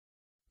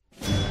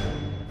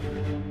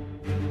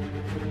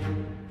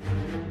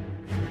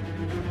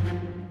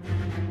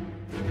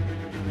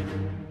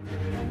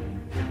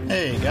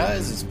Hey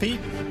guys, it's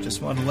Pete.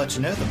 Just wanted to let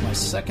you know that my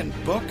second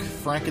book,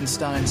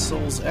 Frankenstein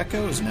Soul's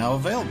Echo, is now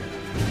available.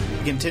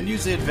 It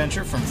continues the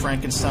adventure from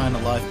Frankenstein: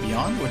 A Life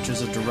Beyond, which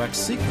is a direct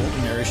sequel to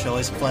Mary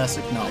Shelley's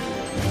classic novel.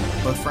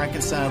 Both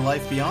Frankenstein: A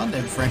Life Beyond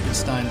and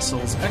Frankenstein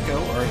Soul's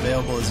Echo are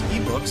available as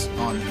ebooks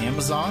on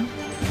Amazon,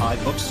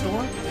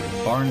 iBookstore,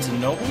 Barnes &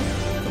 Noble,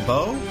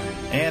 Kobo,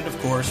 and of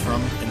course from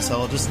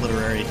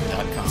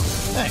EnceladusLiterary.com.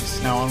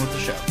 Thanks. Now on with the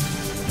show.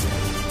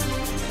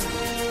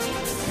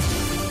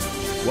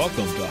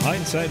 Welcome to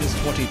Hindsight is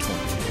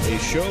 2020, a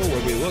show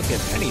where we look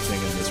at anything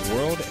in this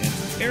world and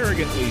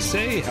arrogantly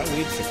say how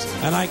we'd fix it.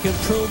 And I can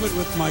prove it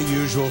with my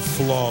usual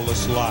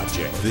flawless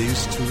logic.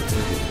 These two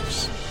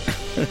idiots.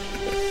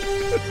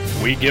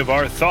 We give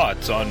our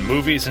thoughts on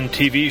movies and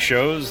TV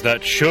shows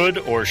that should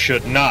or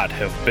should not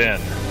have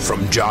been.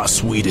 From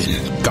Joss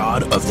Whedon,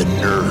 god of the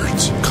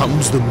nerds,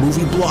 comes the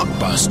movie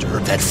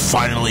blockbuster that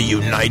finally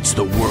unites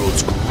the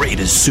world's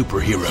greatest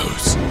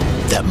superheroes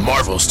that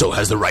Marvel still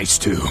has the rights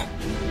to.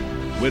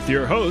 With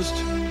your host,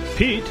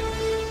 Pete.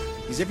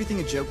 Is everything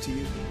a joke to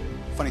you?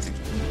 Funny thing.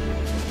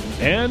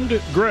 And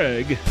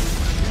Greg.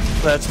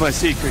 That's my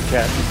secret,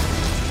 Captain.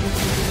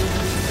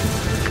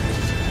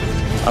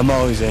 I'm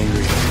always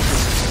angry.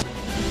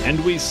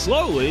 And we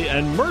slowly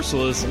and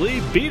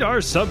mercilessly beat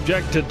our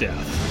subject to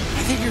death.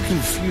 I think you're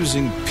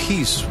confusing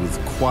peace with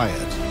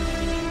quiet.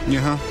 Yeah,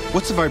 huh?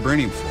 What's the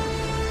vibranium for?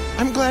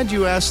 I'm glad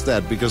you asked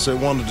that because I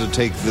wanted to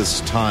take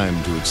this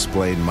time to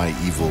explain my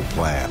evil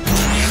plan.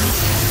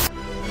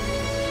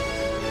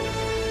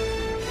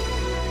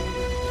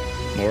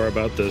 More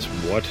about this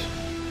what?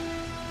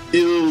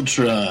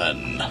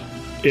 Ultron.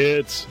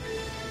 It's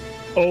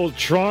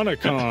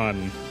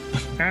Ultronicon.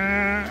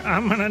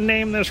 I'm gonna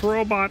name this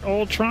robot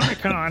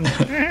Ultronicon.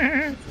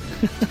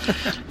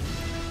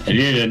 I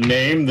need a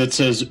name that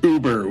says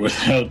Uber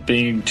without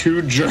being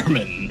too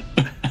German.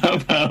 How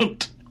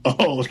about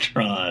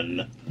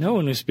Ultron? No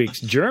one who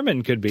speaks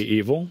German could be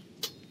evil.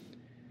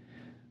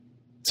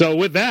 So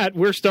with that,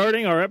 we're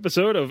starting our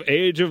episode of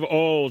Age of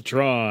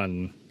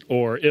Ultron.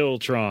 Or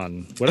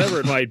Iltron, whatever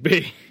it might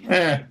be.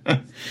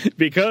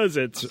 Because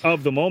it's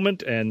of the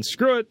moment, and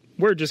screw it,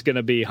 we're just going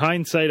to be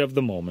hindsight of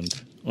the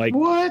moment. Like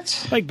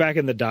what? Like back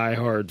in the Die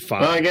Hard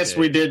 5. Well, I guess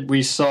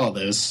we saw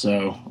this,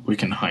 so we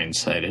can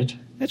hindsight it.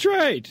 That's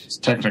right. It's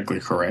technically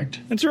correct.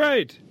 That's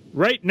right.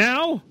 Right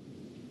now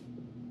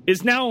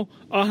is now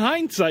a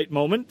hindsight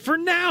moment for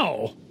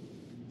now.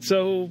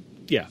 So,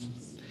 yeah.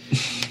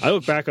 I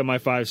look back on my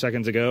 5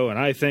 seconds ago, and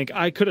I think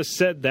I could have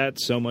said that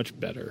so much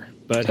better.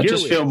 But I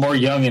just feel more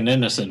young and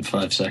innocent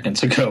 5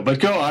 seconds ago, but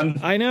go on.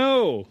 I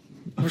know.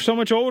 We're so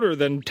much older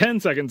than 10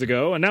 seconds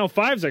ago, and now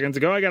 5 seconds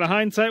ago I got a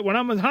hindsight when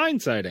I'm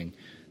hindsighting.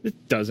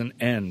 It doesn't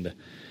end.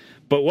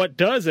 But what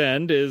does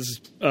end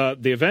is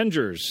the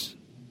Avengers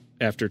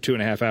after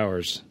 2.5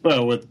 hours.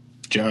 Well, with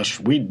Josh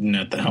Whedon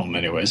at the helm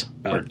anyways.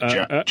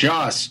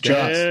 Joss.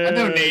 I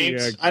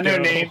know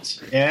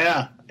names.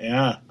 Yeah.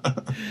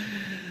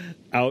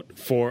 Out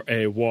for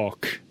a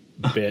walk,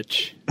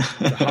 bitch.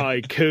 The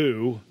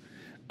haiku.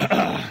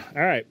 All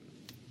right.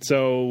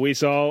 So we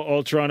saw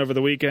Ultron over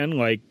the weekend,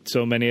 like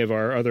so many of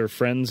our other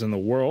friends in the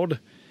world.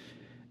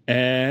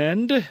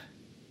 And this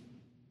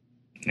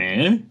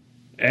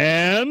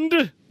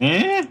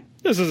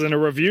isn't a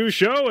review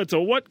show. It's a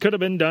what could have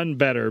been done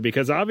better.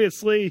 Because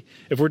obviously,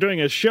 if we're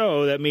doing a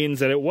show, that means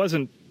that it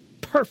wasn't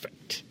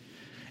perfect.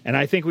 And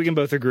I think we can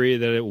both agree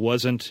that it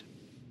wasn't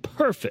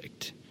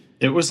perfect.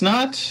 It was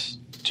not...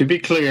 To be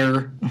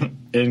clear,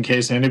 in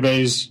case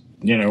anybody's,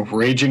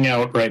 raging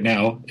out right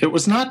now, it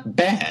was not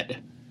bad.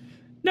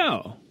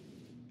 No.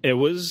 It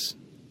was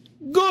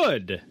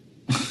good.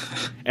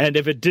 And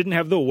if it didn't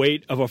have the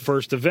weight of a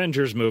first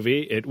Avengers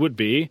movie, it would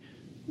be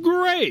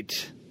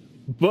great.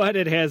 But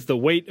it has the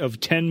weight of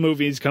 10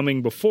 movies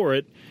coming before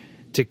it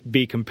to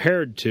be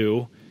compared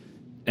to,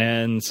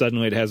 and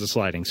suddenly it has a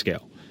sliding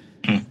scale.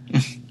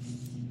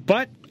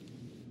 But...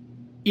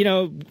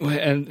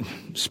 and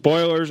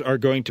spoilers are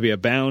going to be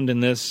abound in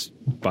this.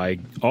 By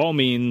all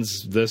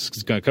means, this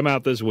is going to come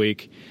out this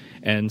week,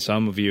 and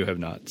some of you have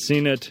not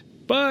seen it,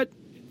 but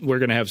we're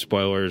going to have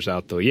spoilers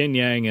out the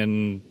yin-yang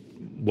and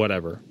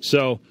whatever.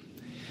 So...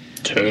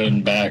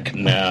 Turn back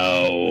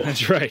now.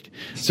 That's right.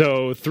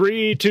 So,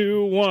 3,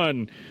 2,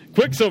 1.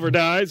 Quicksilver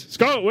dies.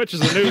 Scarlet Witch is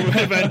a new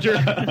Avenger.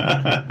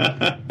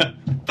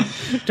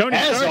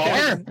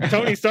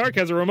 Tony Stark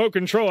has a remote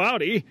control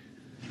Audi.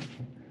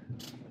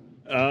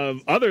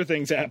 Other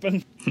things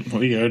happen.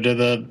 We go to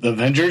the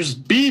Avengers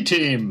B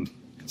team.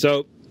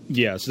 So,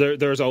 yes,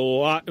 there's a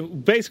lot.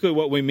 Basically,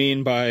 what we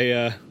mean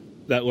by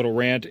that little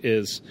rant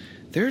is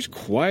there's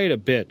quite a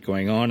bit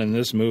going on in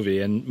this movie,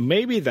 and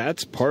maybe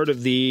that's part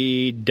of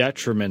the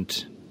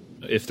detriment,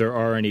 if there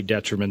are any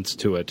detriments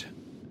to it.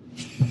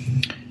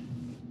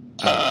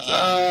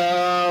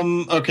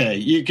 Okay,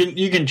 you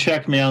can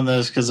check me on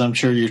this because I'm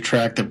sure you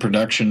tracked the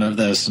production of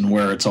this and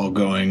where it's all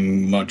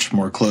going much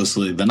more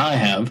closely than I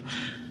have.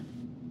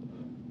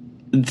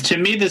 To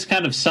me, this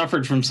kind of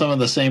suffered from some of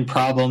the same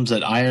problems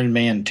that Iron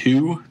Man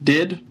 2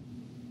 did.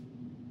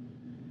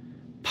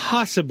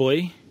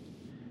 Possibly.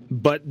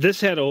 But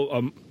this had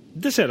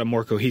a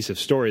more cohesive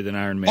story than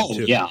Iron Man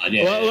 2. Yeah.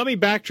 Well, let me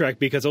backtrack,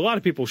 because a lot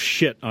of people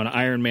shit on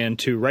Iron Man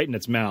 2 right in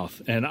its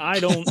mouth, and I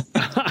don't.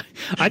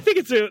 I think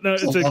it's a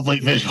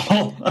lovely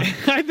visual.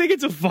 I think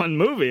it's a fun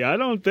movie. I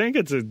don't think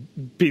it's a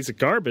piece of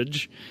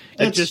garbage.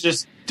 It's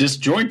just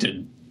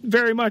disjointed.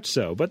 Very much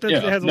so, but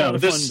it has a lot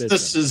of fun bits.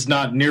 This is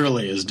not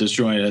nearly as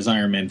disjointed as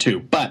Iron Man 2.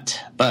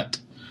 But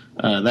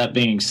that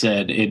being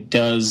said, it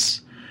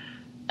does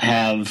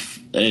have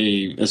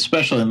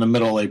especially in the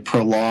middle, a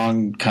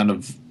prolonged kind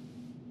of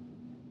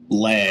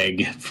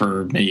lag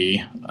for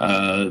me,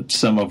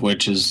 some of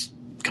which is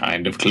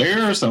kind of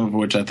clear, some of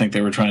which I think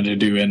they were trying to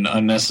do an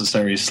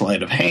unnecessary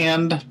sleight of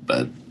hand,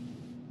 but...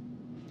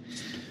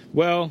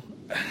 Well,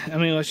 I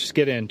mean, let's just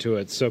get into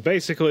it. So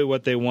basically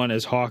what they want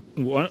is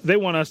they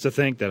want us to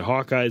think that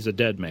Hawkeye is a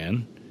dead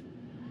man.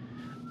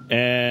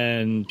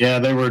 And yeah,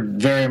 they were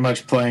very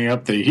much playing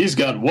up he's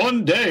got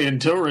one day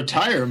until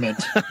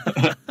retirement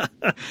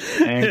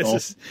angle.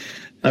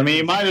 I mean,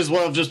 he might as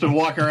well have just been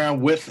walking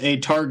around with a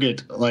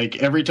target. Like,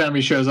 every time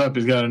he shows up,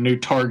 he's got a new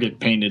target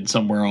painted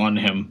somewhere on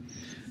him.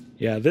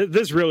 Yeah,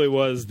 this really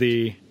was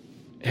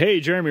hey,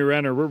 Jeremy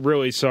Renner, we're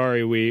really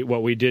sorry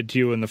what we did to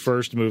you in the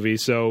first movie,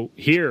 so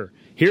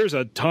here's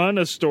a ton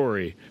of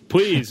story.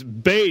 Please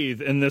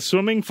bathe in the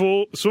swimming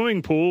pool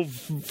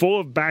full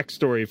of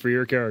backstory for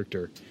your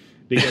character,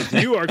 because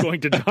you are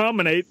going to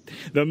dominate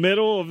the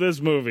middle of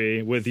this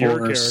movie with your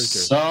character. For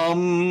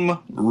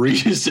some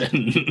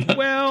reason.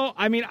 Well,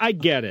 I mean, I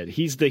get it.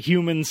 He's the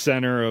human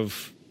center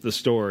of the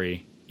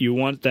story. You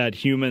want that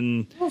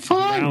human... Well,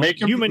 fine.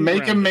 Make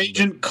him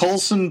Agent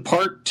Coulson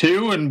Part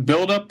 2 and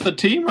build up the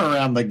team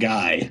around the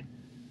guy.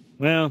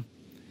 Well,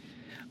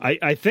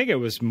 I think it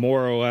was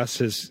more or less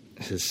his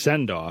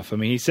send-off. I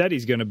mean, he said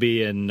he's going to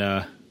be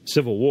in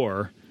Civil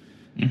War,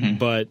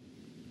 but...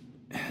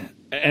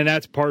 And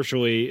that's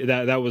partially...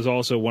 That was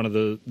also one of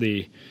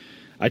the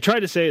I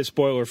tried to say as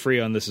spoiler-free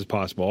on this as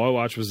possible. All I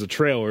watched was the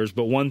trailers,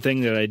 but one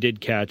thing that I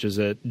did catch is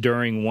that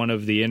during one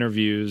of the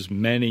interviews,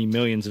 many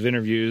millions of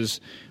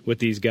interviews with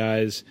these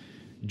guys,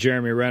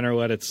 Jeremy Renner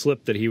let it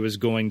slip that he was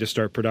going to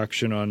start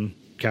production on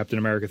Captain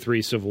America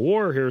 3 Civil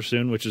War here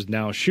soon, which is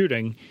now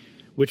shooting,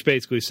 which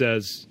basically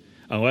says,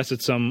 unless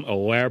it's some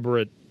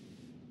elaborate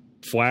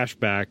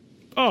flashback,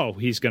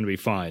 he's going to be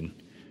fine.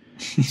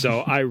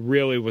 So I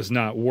really was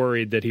not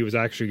worried that he was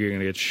actually going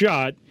to get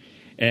shot.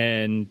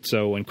 And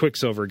so when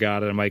Quicksilver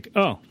got it, I'm like,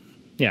 oh,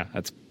 yeah,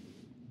 that's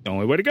the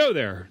only way to go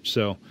there.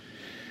 So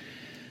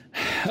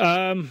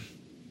I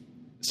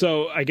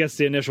guess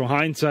the initial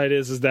hindsight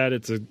is that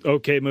it's an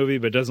okay movie,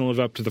 but doesn't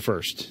live up to the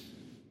first.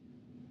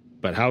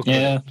 But how could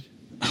it?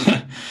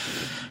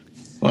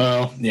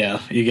 Well,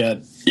 yeah, you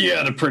got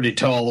a pretty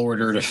tall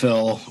order to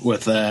fill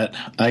with that.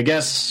 I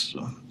guess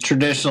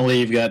traditionally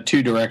you've got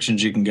two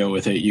directions you can go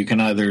with it. You can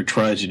either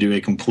try to do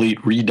a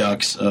complete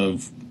redux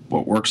of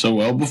what worked so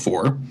well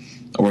before,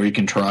 or you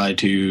can try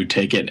to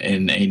take it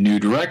in a new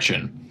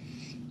direction.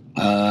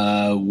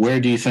 Where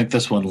do you think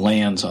this one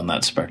lands on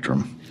that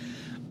spectrum?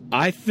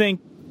 I think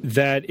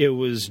that it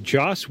was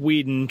Joss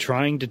Whedon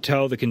trying to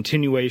tell the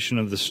continuation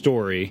of the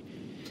story.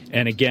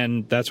 And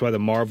again, that's why the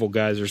Marvel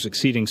guys are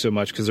succeeding so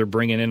much, because they're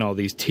bringing in all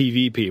these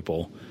TV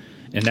people.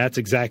 And that's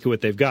exactly what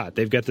they've got.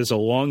 They've got this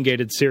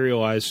elongated,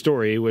 serialized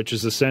story, which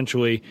is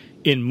essentially,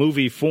 in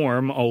movie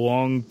form, a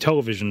long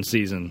television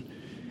season.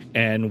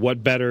 And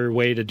what better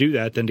way to do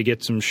that than to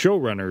get some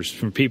showrunners,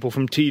 from people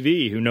from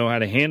TV who know how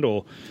to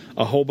handle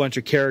a whole bunch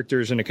of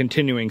characters in a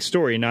continuing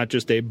story, not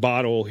just a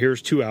bottle,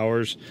 here's 2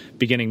 hours,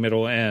 beginning,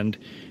 middle, end.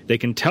 They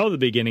can tell the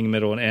beginning,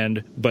 middle, and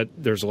end, but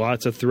there's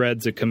lots of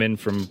threads that come in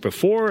from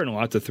before and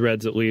lots of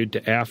threads that lead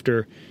to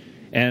after.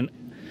 And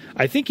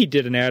I think he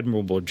did an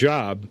admirable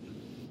job,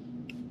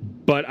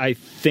 but I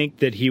think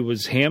that he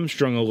was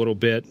hamstrung a little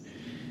bit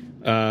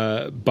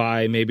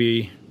by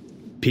maybe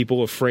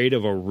people afraid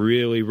of a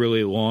really,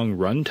 really long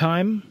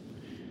runtime.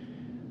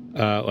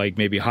 Like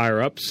maybe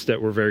higher-ups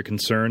that were very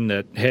concerned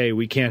that, hey,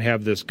 we can't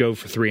have this go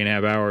for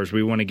 3.5 hours.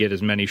 We want to get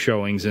as many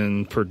showings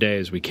in per day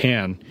as we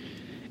can.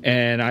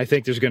 And I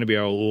think there's going to be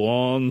a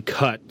long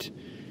cut,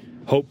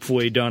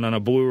 hopefully done on a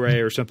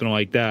Blu-ray or something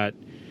like that,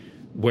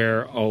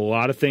 where a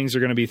lot of things are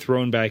going to be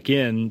thrown back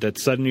in that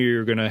suddenly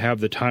you're going to have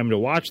the time to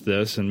watch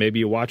this, and maybe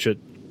you watch it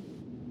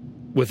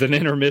with an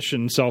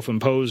intermission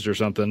self-imposed or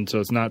something, so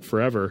it's not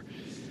forever.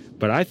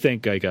 But I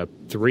think like a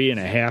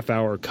 3.5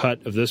 hour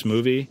cut of this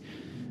movie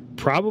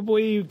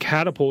probably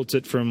catapults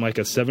it from like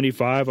a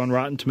 75 on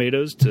Rotten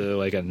Tomatoes to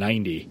like a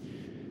 90.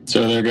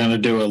 So they're going to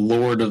do a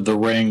Lord of the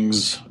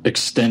Rings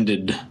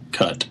extended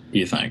cut,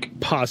 you think?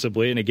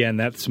 Possibly, and again,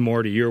 that's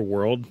more to your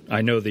world.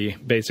 I know the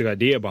basic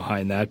idea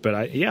behind that, but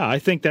I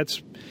think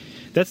that's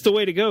the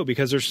way to go,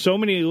 because there's so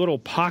many little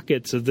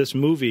pockets of this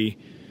movie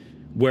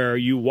where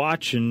you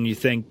watch and you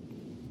think,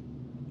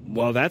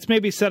 well, that's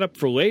maybe set up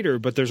for later,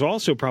 but there's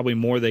also probably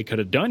more they could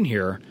have done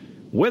here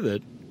with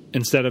it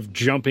instead of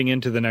jumping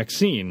into the next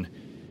scene.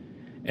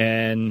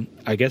 And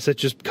I guess it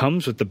just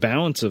comes with the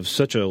balance of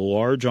such a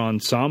large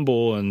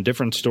ensemble and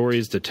different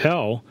stories to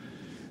tell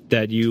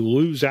that you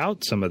lose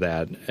out some of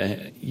that.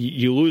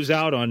 You lose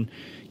out on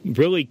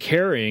really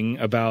caring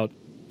about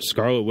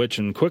Scarlet Witch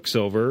and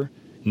Quicksilver,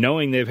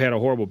 knowing they've had a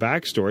horrible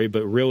backstory,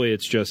 but really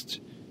it's just,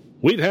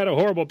 we've had a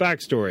horrible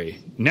backstory.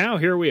 Now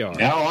here we are.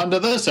 Now on to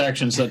this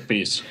action set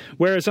piece.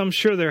 Whereas I'm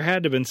sure there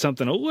had to have been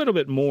something a little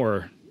bit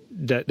more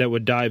that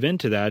would dive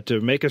into that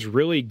to make us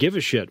really give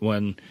a shit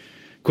when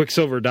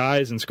Quicksilver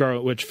dies and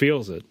Scarlet Witch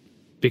feels it.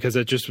 Because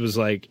it just was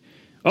like,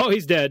 oh,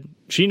 he's dead.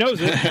 She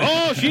knows it.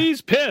 Oh,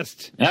 she's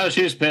pissed. Now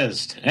she's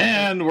pissed.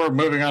 And we're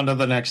moving on to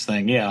the next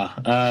thing. Yeah,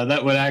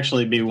 that would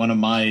actually be one of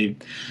my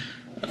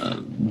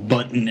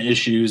button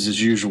issues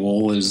as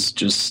usual, is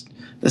just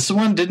this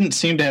one didn't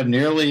seem to have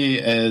nearly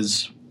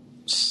as...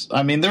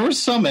 I mean, there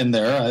was some in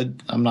there.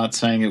 I'm not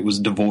saying it was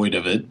devoid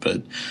of it,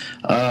 but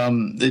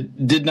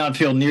it did not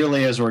feel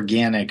nearly as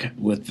organic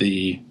with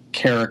the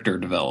character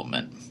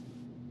development.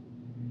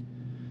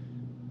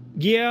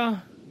 Yeah,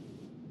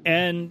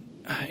 and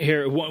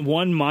here,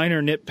 one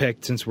minor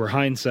nitpick, since we're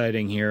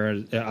hindsighting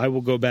here, I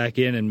will go back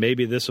in, and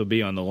maybe this will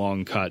be on the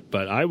long cut,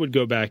 but I would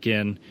go back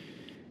in,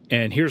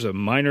 and here's a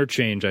minor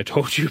change I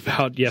told you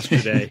about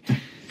yesterday.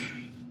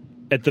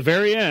 At the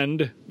very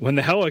end, when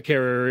the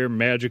helicarrier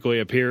magically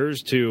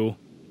appears to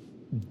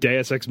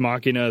Deus Ex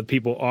Machina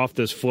people off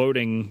this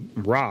floating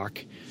rock,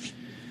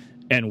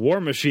 and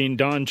War Machine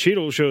Don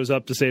Cheadle shows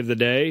up to save the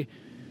day,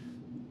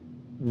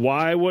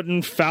 why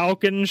wouldn't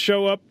Falcon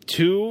show up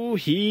too?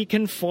 He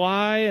can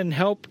fly and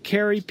help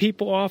carry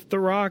people off the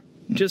rock.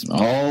 Just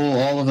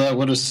all of that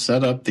would have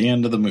set up the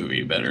end of the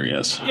movie better,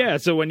 yes. Yeah,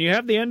 so when you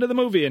have the end of the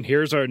movie, and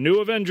here's our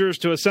new Avengers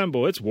to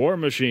assemble, it's War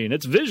Machine,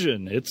 it's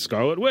Vision, it's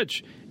Scarlet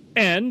Witch,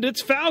 and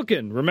it's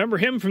Falcon. Remember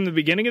him from the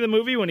beginning of the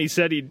movie when he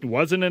said he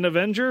wasn't an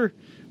Avenger?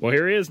 Well,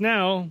 here he is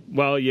now.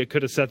 Well, you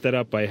could have set that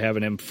up by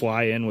having him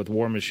fly in with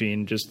War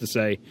Machine just to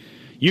say,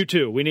 you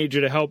two, we need you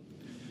to help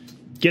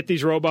get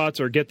these robots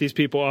or get these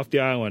people off the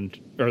island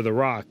or the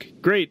rock.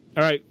 Great.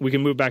 All right, we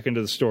can move back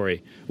into the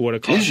story.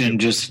 Vision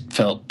just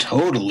felt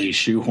totally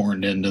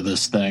shoehorned into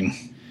this thing.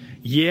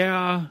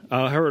 Yeah,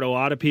 I heard a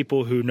lot of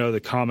people who know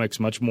the comics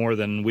much more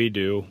than we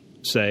do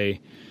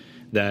say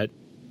that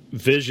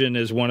Vision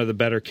is one of the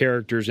better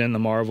characters in the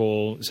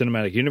Marvel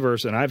Cinematic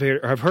Universe, and I've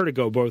heard it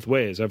go both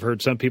ways. I've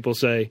heard some people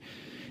say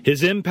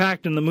his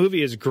impact in the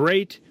movie is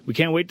great, we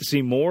can't wait to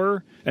see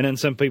more, and then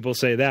some people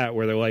say that,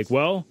 where they're like,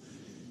 well,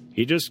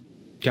 he just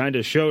kind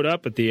of showed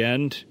up at the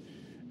end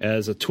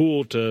as a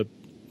tool to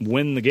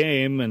win the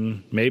game,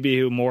 and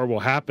maybe more will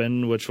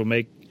happen, which will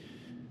make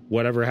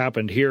whatever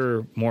happened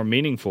here more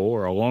meaningful,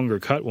 or a longer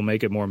cut will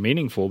make it more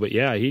meaningful. But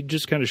yeah, he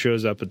just kind of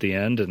shows up at the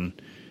end, and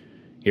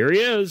here he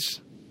is.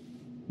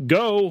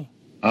 Go.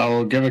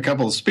 I'll give a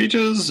couple of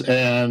speeches,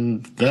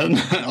 and then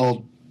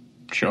I'll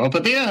show up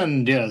at the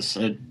end. Yes,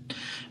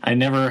 I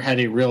never had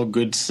a real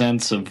good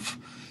sense of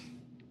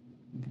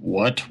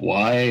what,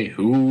 why,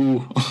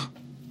 who...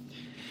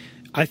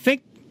 I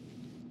think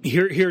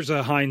here's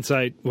a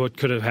hindsight what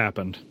could have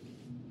happened.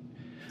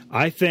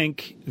 I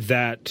think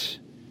that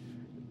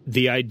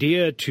the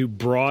idea to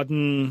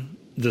broaden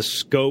the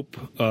scope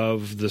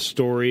of the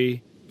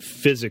story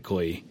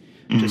physically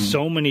to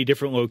so many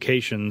different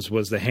locations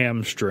was the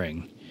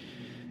hamstring.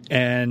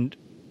 And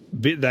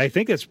I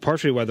think that's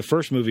partially why the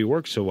first movie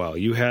worked so well.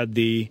 You had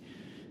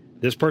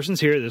this person's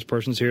here, this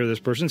person's here, this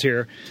person's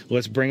here.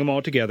 Let's bring them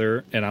all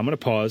together, and I'm going to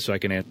pause so I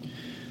can answer.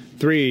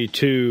 3,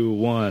 2,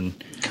 1.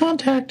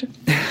 Contact.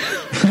 All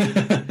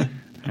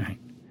right.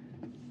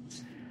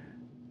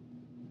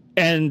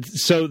 And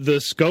so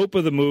the scope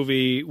of the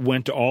movie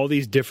went to all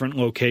these different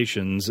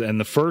locations,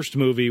 and the first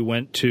movie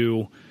went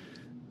to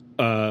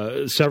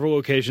several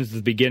locations at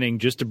the beginning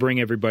just to bring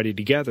everybody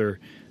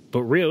together.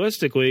 But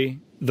realistically,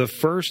 the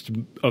first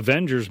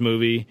Avengers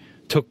movie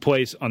took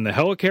place on the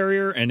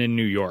helicarrier and in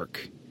New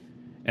York.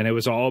 And it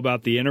was all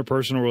about the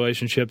interpersonal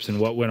relationships and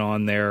what went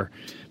on there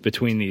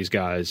between these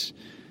guys.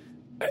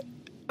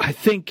 I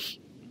think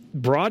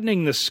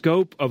broadening the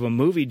scope of a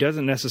movie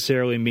doesn't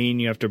necessarily mean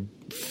you have to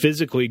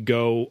physically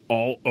go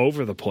all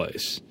over the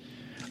place.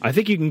 I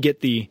think you can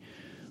get the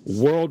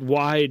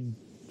worldwide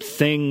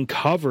thing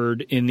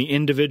covered in the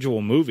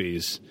individual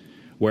movies,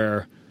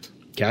 where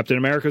Captain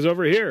America's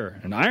over here,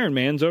 and Iron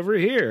Man's over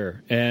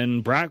here,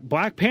 and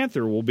Black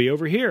Panther will be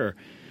over here.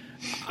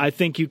 I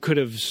think you could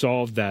have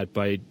solved that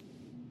by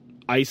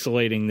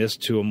isolating this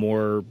to a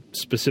more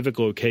specific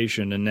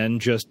location, and then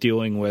just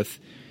dealing with,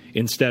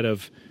 instead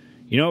of,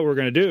 you know what we're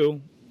going to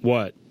do?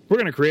 What? We're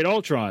going to create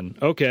Ultron.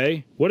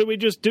 Okay. What did we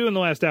just do in the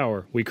last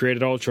hour? We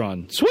created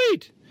Ultron.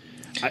 Sweet!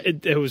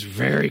 It was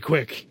very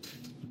quick.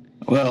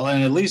 Well,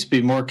 and at least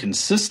be more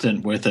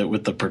consistent with it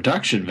with the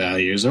production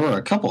values. There were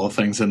a couple of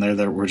things in there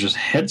that were just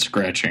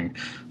head-scratching.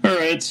 All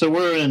right, so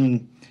we're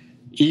in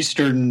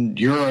Eastern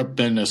Europe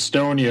and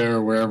Estonia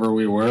or wherever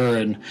we were,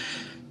 and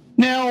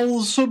now all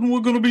of a sudden we're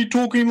going to be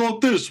talking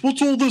like this.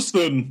 What's all this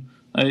then?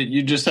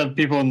 You just have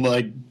people in,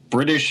 like,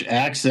 British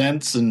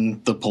accents,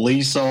 and the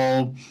police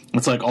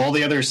it's like all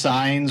the other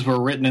signs were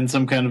written in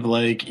some kind of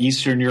like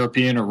Eastern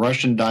European or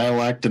Russian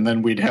dialect, and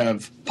then we'd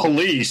have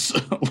police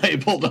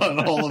labeled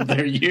on all of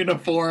their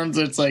uniforms.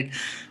 It's like,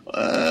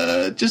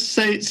 just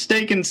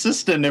stay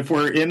consistent. If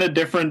we're in a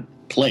different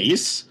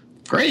place,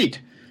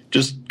 great.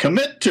 Just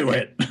commit to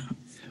it.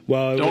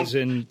 Well,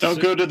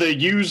 don't go to the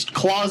used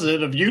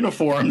closet of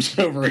uniforms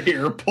over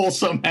here, pull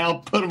some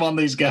out, put them on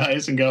these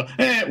guys, and go,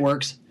 it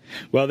works.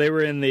 Well, they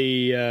were in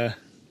the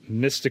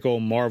mystical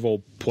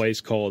Marvel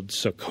place called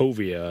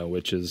Sokovia,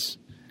 which is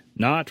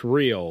not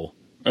real.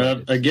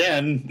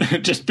 Again,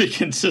 just be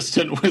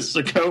consistent with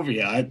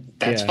Sokovia.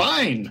 That's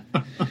fine.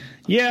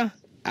 Yeah,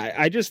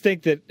 I just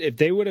think that if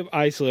they would have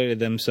isolated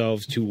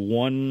themselves to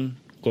one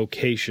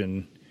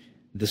location,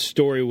 the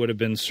story would have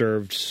been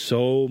served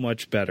so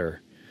much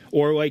better.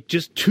 Or like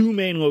just two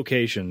main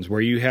locations where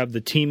you have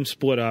the team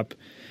split up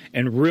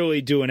and really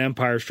do an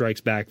Empire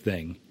Strikes Back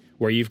thing,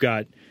 where you've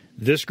got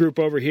this group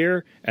over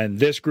here and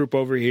this group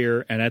over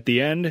here, and at the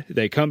end,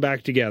 they come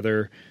back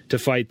together to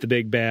fight the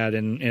big bad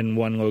in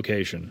one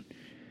location.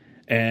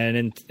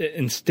 And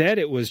instead,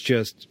 it was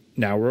just,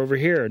 now we're over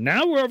here.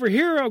 Now we're over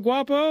here, El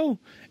Guapo.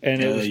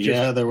 And it was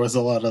just, there was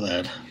a lot of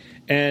that.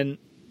 And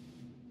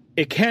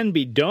it can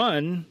be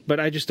done, but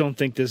I just don't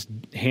think this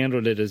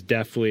handled it as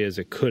deftly as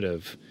it could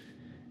have.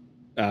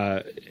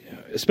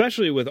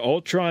 Especially with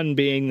Ultron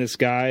being this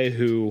guy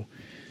who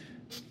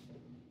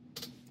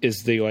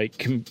is the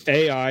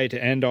AI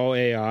to end all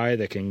AI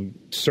that can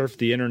surf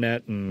the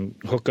internet and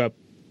hook up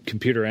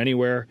computer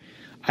anywhere.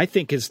 I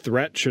think his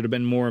threat should have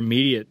been more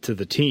immediate to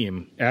the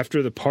team.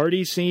 After the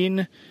party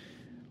scene,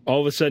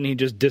 all of a sudden he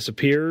just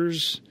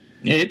disappears.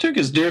 Yeah, it took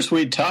his dear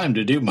sweet time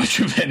to do much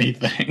of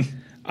anything.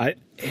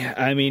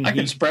 I mean, I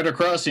can spread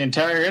across the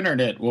entire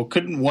internet. Well,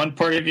 couldn't one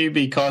part of you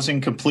be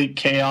causing complete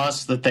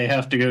chaos that they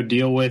have to go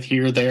deal with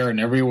here, there, and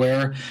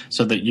everywhere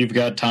so that you've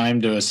got time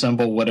to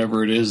assemble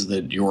whatever it is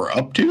that you're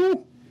up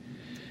to?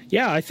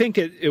 Yeah, I think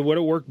it would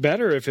have worked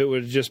better if it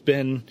would have just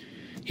been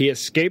he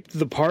escaped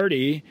the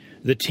party,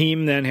 the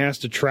team then has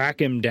to track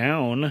him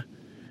down,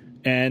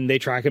 and they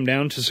track him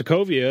down to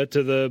Sokovia,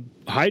 to the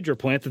Hydra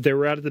plant that they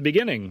were at the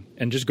beginning,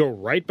 and just go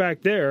right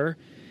back there.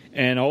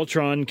 And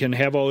Ultron can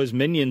have all his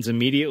minions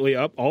immediately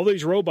up, all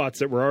these robots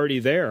that were already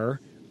there,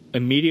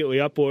 immediately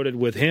uploaded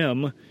with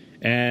him,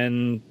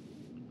 and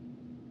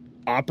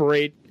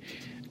operate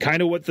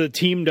kind of what the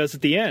team does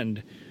at the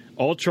end.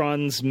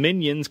 Ultron's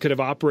minions could have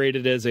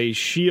operated as a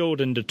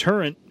shield and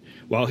deterrent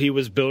while he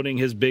was building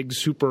his big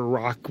super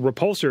rock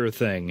repulsor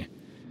thing.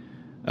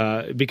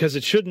 Because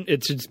it should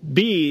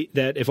be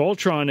that if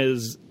Ultron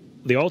is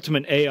the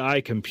ultimate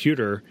AI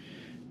computer,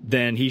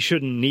 then he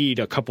shouldn't need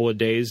a couple of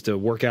days to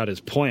work out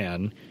his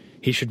plan.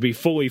 He should be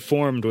fully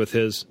formed with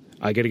his,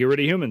 I got to get rid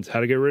of humans.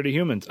 How to get rid of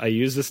humans? I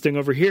use this thing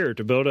over here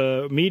to build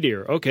a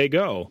meteor. Okay,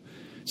 go.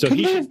 So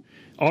he should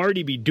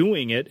already be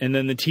doing it, and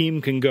then the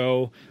team can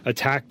go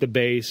attack the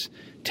base,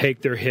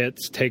 take their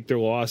hits, take their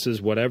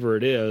losses, whatever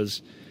it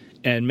is,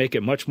 and make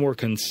it much more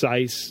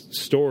concise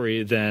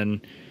story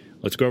than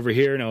let's go over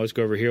here, now let's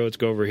go over here, let's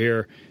go over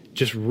here.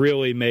 Just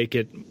really make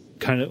it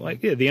kind of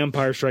like the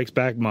Empire Strikes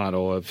Back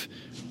model of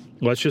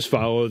let's just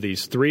follow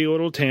these three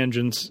little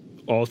tangents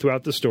all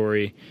throughout the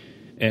story,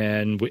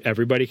 and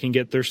everybody can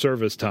get their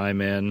service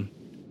time in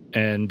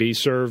and be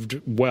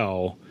served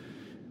well,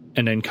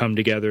 and then come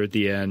together at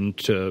the end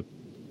to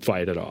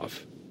fight it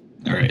off.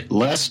 All right.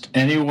 Lest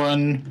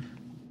anyone,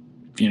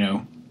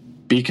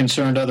 be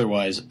concerned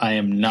otherwise, I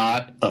am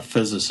not a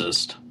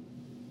physicist.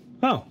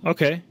 Oh,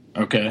 okay.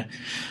 Okay.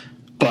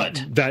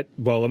 But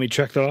let me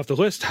check that off the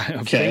list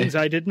of things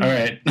I didn't. All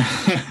right.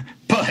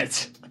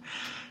 But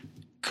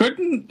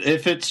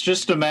if it's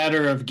just a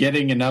matter of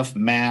getting enough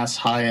mass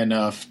high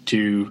enough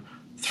to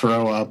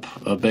throw up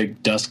a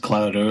big dust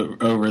cloud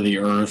over the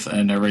earth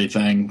and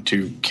everything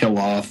to kill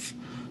off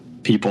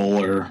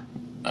people or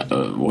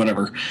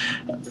whatever,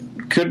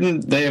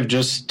 couldn't they have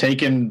just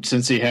taken,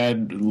 since he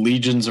had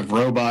legions of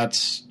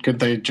robots, couldn't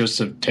they just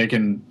have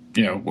taken,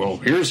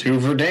 here's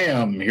Hoover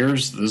Dam,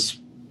 here's this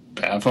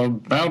half a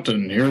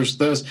mountain, here's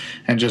this,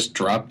 and just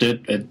dropped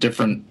it at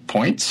different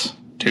points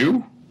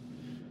too?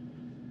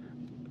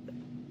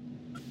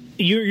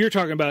 You're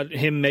talking about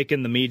him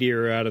making the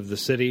meteor out of the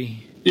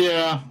city?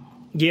 Yeah.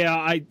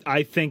 Yeah,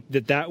 I think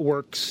that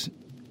works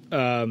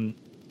in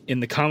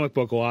the comic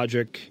book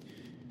logic.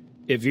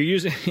 If you're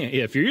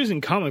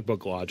using comic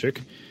book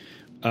logic,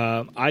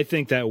 I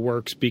think that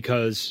works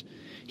because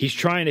he's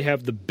trying to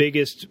have the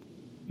biggest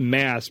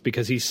mass,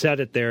 because he said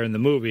it there in the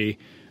movie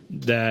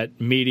that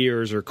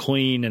meteors are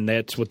clean and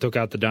that's what took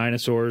out the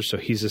dinosaurs. So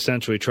he's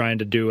essentially trying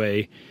to do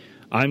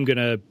I'm going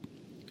to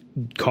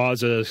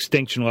cause an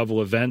extinction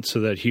level event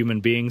so that human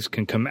beings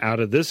can come out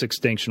of this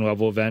extinction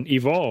level event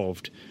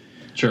evolved.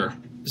 Sure.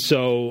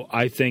 So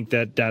I think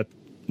that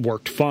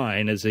worked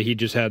fine, as that he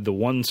just had the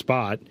one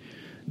spot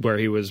where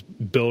he was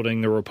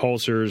building the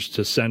repulsors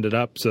to send it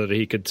up so that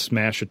he could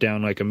smash it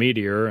down like a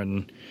meteor,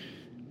 and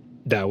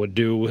that would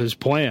do his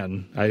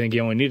plan. I think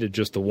he only needed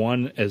just the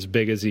one as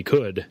big as he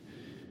could.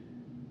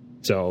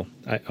 So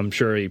I'm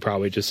sure he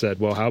probably just said,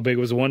 well, how big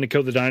was the one to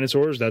kill the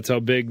dinosaurs? That's how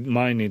big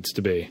mine needs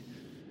to be.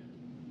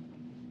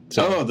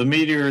 So, the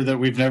meteor that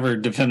we've never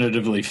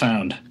definitively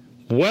found.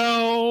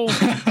 Well,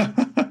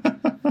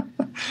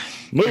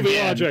 movie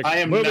logic. I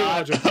am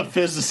not a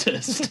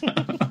physicist.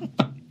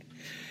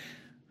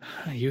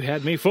 You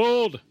had me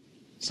fooled.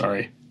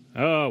 Sorry.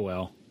 Oh,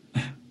 well.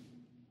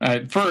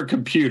 For a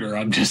computer,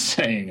 I'm just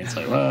saying. It's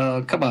like,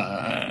 well, come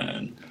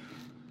on.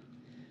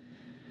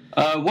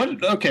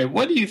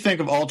 What do you think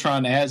of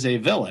Ultron as a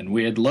villain?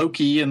 We had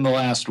Loki in the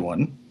last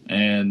one,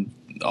 and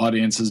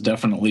audiences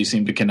definitely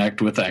seem to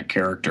connect with that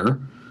character.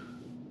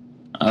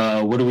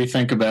 What do we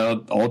think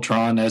about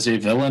Ultron as a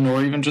villain,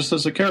 or even just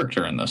as a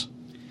character in this?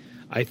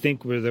 I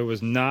think where there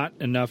was not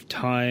enough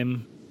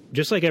time,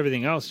 just like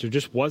everything else, there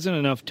just wasn't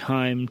enough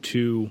time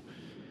to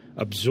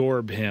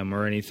absorb him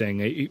or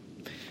anything.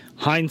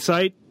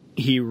 Hindsight,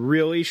 he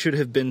really should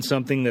have been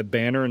something that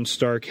Banner and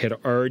Stark had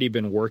already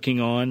been working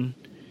on,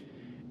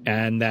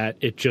 and that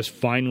it just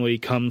finally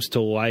comes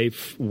to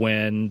life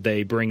when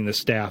they bring the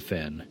staff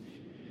in.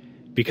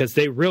 Because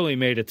they really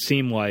made it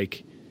seem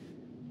like,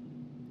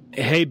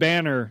 hey,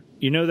 Banner,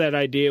 you know that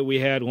idea we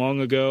had long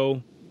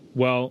ago?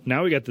 Well,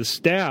 now we got the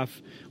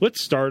staff.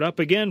 Let's start up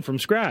again from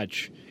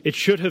scratch. It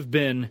should have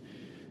been,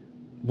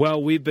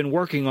 well, we've been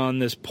working on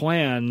this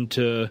plan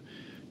to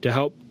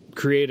help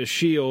create a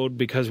shield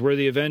because we're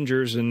the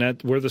Avengers and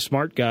that we're the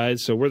smart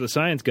guys, so we're the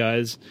science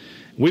guys.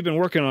 We've been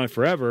working on it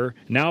forever.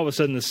 Now all of a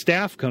sudden the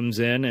staff comes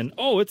in and,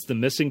 oh, it's the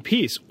missing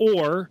piece.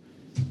 Or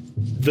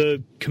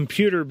the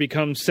computer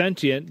becomes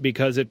sentient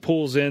because it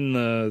pulls in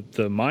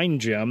the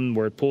mind gem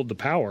where it pulled the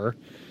power,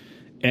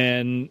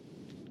 and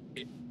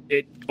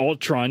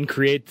Ultron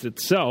creates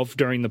itself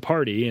during the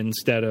party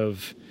instead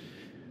of...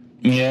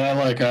 Yeah, I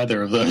like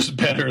either of those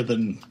better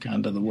than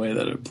kind of the way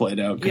that it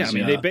played out. Yeah, I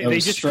mean, they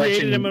just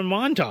created him in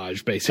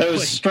montage, basically. That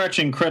was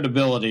stretching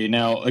credibility.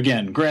 Now,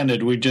 again,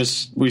 granted,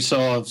 we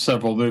saw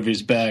several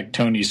movies back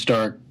Tony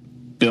Stark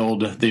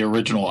build the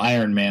original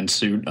Iron Man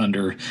suit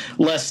under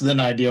less than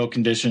ideal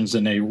conditions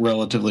in a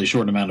relatively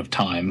short amount of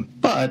time.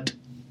 But...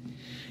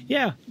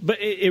 Yeah, but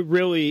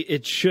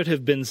it should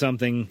have been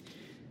something...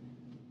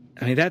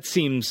 I mean, that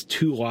seems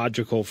too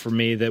logical for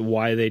me that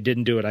why they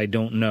didn't do it, I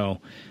don't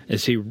know.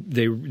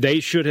 They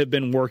should have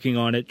been working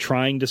on it,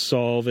 trying to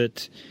solve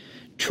it.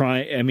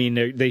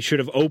 They should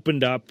have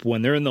opened up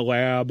when they're in the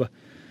lab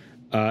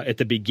at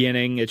the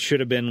beginning. It should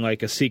have been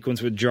like a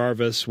sequence with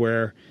Jarvis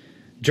where,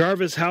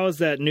 Jarvis, how is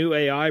that new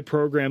AI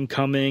program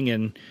coming?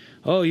 And,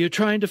 oh, you're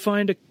trying to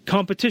find a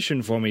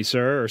competition for me,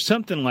 sir, or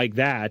something like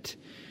that.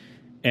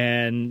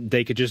 And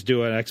they could just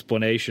do an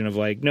explanation of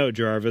like, no,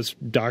 Jarvis,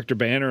 Dr.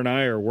 Banner and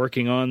I are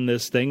working on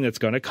this thing that's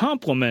going to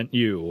complement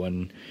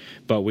you.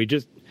 But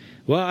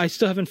I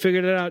still haven't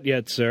figured it out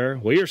yet, sir.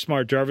 Well, you're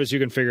smart, Jarvis. You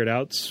can figure it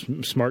out.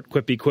 Smart,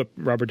 quippy, quip,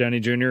 Robert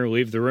Downey Jr.,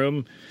 leave the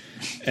room.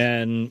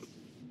 And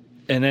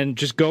then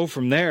just go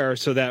from there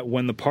so that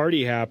when the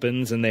party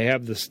happens and they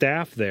have the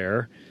staff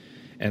there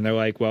and they're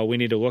like, well, we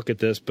need to look at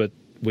this, but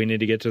we need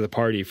to get to the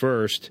party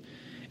first.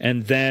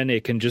 And then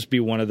it can just be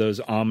one of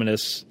those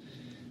ominous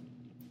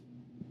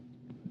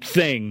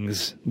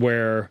things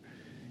where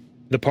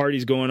the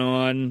party's going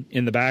on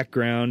in the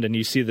background and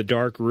you see the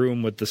dark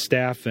room with the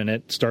staff in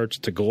it starts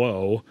to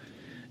glow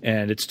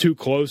and it's too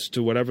close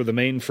to whatever the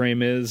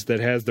mainframe is that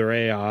has their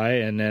AI,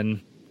 and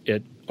then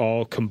it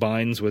all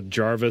combines with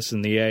Jarvis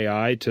and the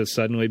AI to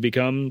suddenly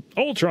become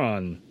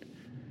Ultron.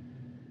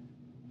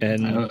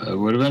 And I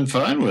would have been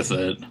fine with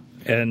it.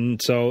 And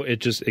so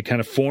it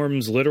kind of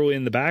forms literally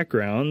in the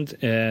background,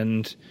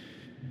 and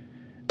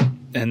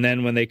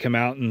then when they come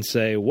out and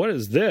say, what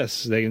is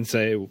this? They can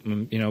say,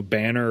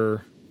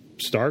 Banner,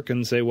 Stark,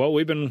 and say, well,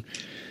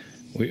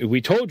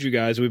 we told you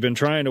guys we've been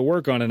trying to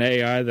work on an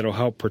AI that'll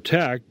help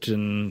protect.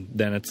 And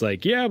then it's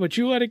like, yeah, but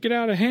you let it get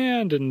out of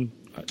hand, and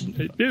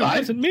it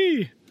wasn't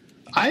me.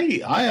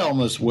 I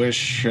almost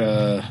wish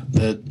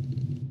that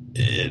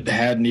it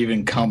hadn't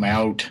even come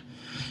out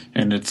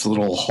in its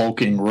little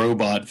hulking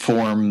robot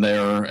form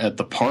there at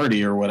the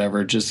party or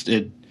whatever. Just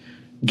it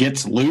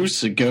gets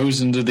loose, it goes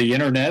into the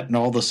internet, and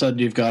all of a sudden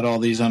you've got all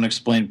these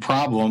unexplained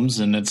problems,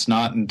 and it's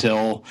not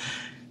until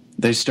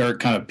they start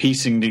kind of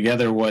piecing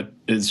together what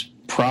is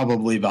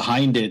probably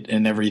behind it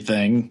and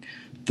everything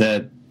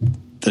that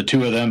the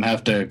two of them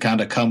have to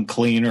kind of come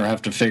clean or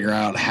have to figure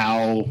out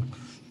how,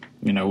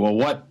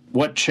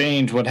 what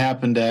changed, what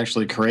happened to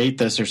actually create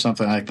this or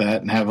something like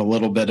that, and have a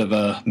little bit of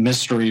a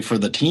mystery for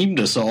the team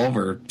to solve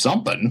or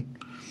something.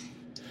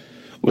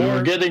 We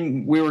were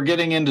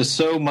getting into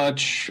so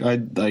much.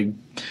 I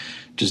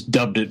just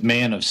dubbed it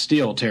Man of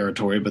Steel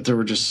territory, but there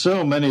were just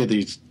so many of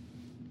these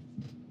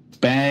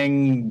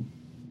bang,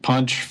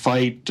 punch,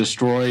 fight,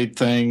 destroy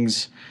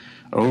things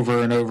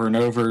over and over and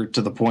over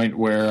to the point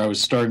where I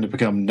was starting to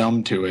become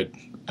numb to it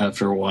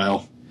after a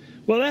while.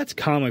 Well, that's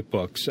comic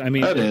books. I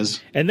mean, that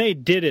is, and they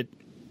did it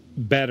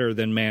better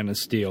than Man of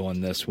Steel in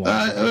this one.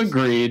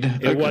 Agreed.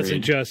 It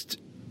wasn't just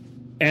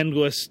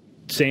endless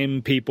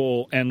same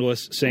people,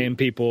 endless, same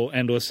people,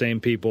 endless, same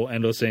people,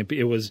 endless, same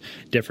people. It was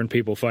different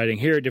people fighting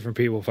here, different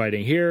people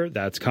fighting here.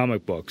 That's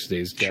comic books.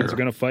 These guys are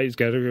going to fight, these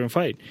guys are going to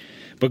fight.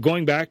 But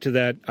going back to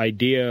that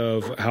idea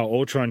of how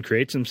Ultron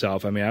creates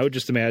himself, I mean, I would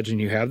just imagine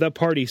you have that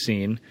party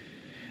scene,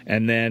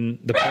 and then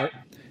the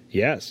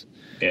yes.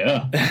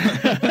 Yeah.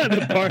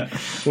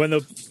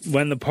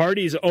 when the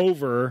party's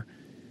over,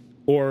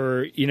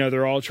 or, you know,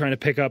 they're all trying to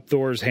pick up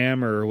Thor's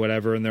hammer or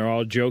whatever, and they're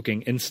all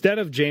joking. Instead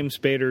of James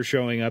Spader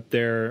showing up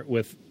there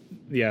with,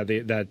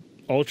 that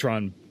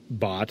Ultron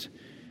bot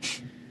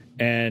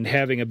and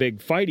having a big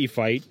fighty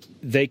fight,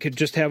 they could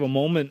just have a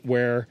moment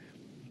where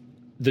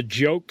the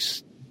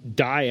jokes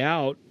die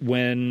out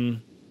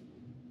when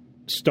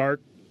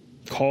Stark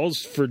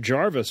calls for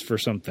Jarvis for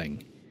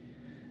something.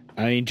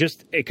 I mean,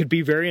 it could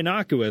be very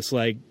innocuous,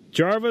 like,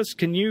 Jarvis,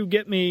 can you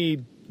get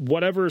me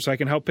whatever so I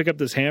can help pick up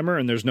this hammer?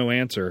 And there's no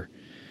answer.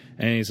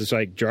 And he's just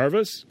like,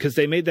 Jarvis? Because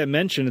they made that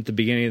mention at the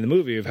beginning of the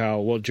movie of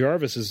how, well,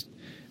 Jarvis is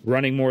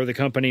running more of the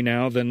company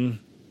now than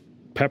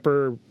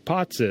Pepper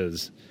Potts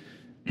is.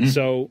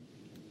 So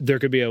there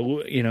could be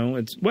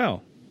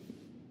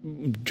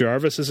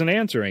Jarvis isn't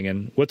answering.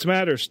 And what's the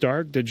matter,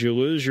 Stark? Did you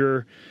lose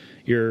your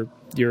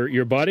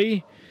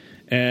buddy?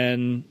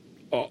 And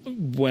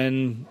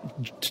when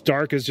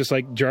Stark is just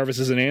like, Jarvis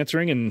isn't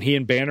answering, and he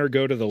and Banner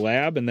go to the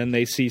lab, and then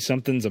they see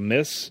something's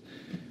amiss,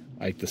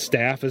 like the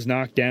staff is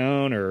knocked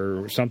down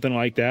or something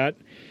like that,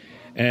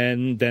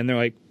 and then they're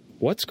like,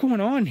 what's going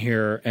on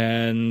here?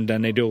 And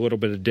then they do a little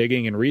bit of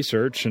digging and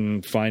research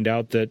and find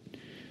out that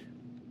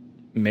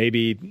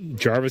maybe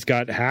Jarvis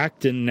got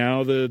hacked, and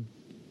now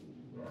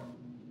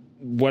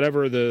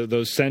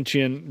those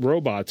sentient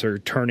robots are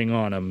turning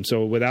on him.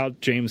 So without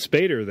James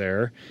Spader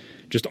there,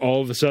 just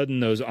all of a sudden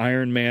those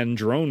Iron Man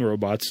drone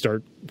robots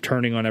start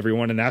turning on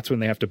everyone, and that's when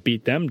they have to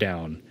beat them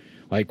down.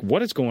 Like,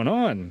 what is going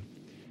on?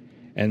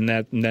 And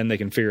then they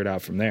can figure it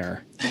out from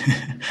there.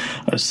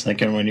 I was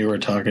thinking when you were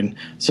talking,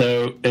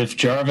 so if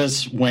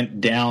Jarvis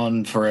went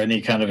down for any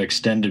kind of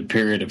extended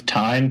period of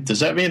time,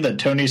 does that mean that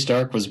Tony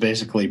Stark was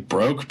basically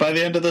broke by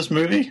the end of this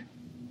movie?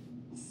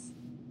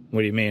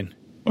 What do you mean?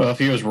 Well, if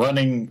he was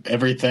running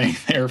everything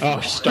there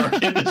for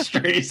Stark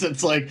Industries,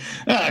 it's like,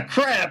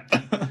 crap.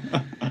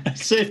 I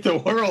saved the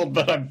world,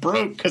 but I'm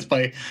broke because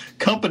my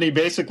company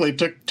basically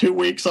took 2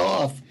 weeks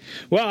off.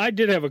 Well, I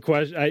did have a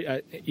question.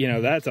 I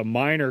that's a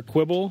minor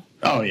quibble.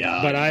 Oh,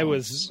 yeah. But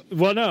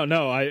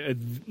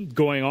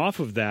going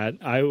off of that,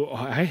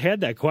 I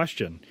had that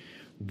question.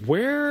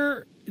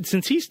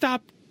 Since he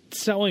stopped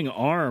selling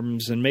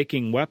arms and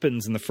making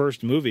weapons in the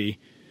first movie,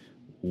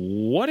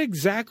 what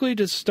exactly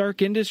does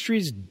Stark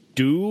Industries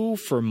do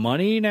for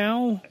money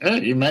now?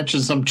 You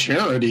mentioned some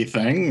charity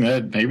thing.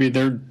 Maybe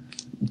they're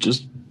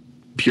just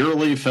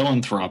purely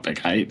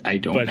philanthropic. I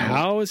don't know. But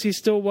how is he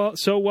still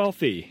so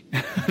wealthy?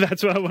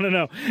 That's what I want to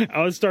know.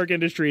 How is Stark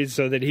Industries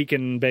so that he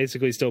can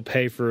basically still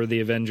pay for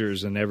the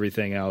Avengers and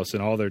everything else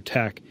and all their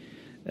tech?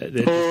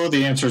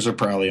 The answers are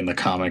probably in the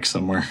comics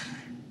somewhere.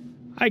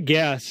 I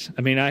guess.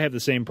 I mean, I have the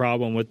same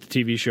problem with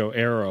the TV show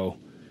Arrow,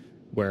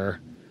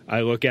 where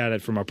I look at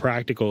it from a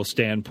practical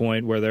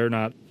standpoint where they're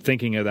not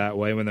thinking of that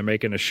way when they're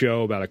making a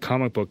show about a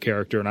comic book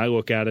character, and I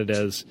look at it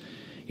as,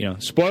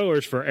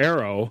 spoilers for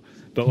Arrow,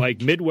 but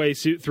like midway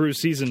through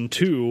season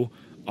 2,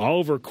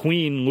 Oliver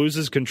Queen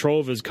loses control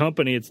of his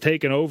company. It's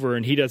taken over,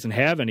 and he doesn't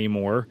have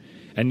anymore.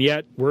 And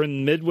yet we're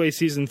in midway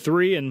season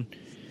 3, and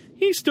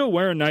he's still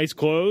wearing nice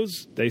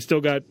clothes. They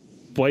still got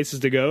places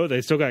to go.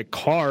 They still got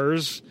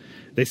cars.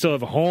 They still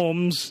have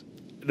homes.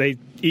 They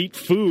eat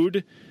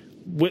food.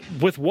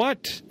 With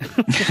what?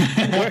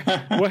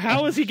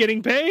 How is he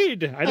getting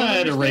paid? I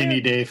had a rainy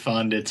day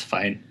fund. It's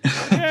fine.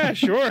 Yeah,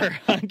 sure.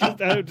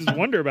 I just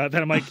wonder about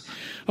that. I'm like,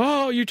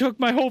 oh, you took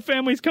my whole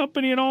family's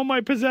company and all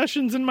my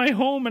possessions in my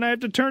home, and I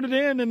have to turn it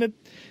in.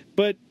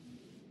 But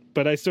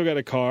I still got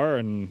a car,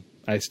 and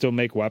I still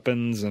make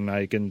weapons, and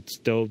I can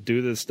still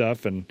do this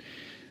stuff, and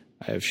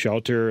I have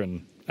shelter,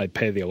 and I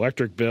pay the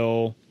electric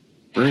bill.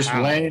 Bruce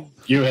Wayne,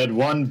 you had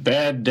one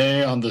bad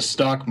day on the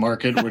stock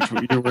market, which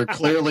you were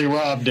clearly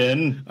robbed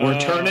in.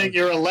 We're turning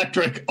your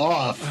electric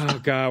off. Oh,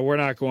 God, we're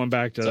not going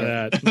back to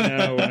that.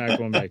 No, we're not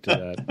going back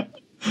to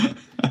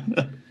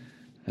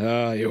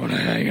that. You want to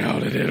hang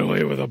out in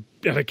Italy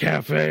at a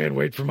cafe and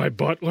wait for my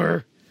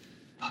butler?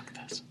 Fuck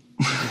this.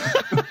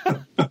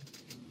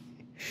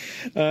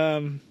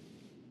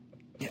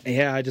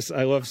 Yeah,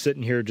 I love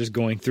sitting here just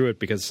going through it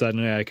because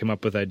suddenly I come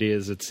up with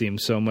ideas that seem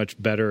so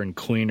much better and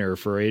cleaner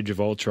for Age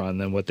of Ultron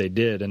than what they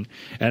did. And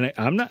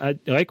I'm not,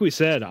 like we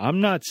said, I'm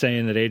not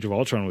saying that Age of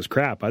Ultron was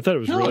crap. I thought it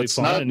was really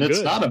fun and good.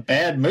 It's not a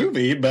bad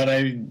movie, but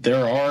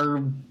there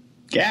are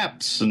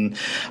gaps. And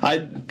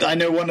I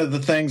know one of the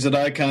things that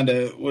I kind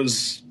of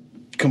was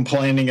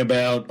complaining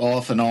about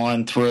off and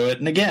on through it,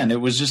 and again,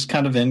 it was just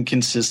kind of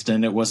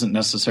inconsistent. It wasn't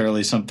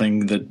necessarily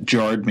something that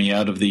jarred me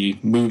out of the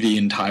movie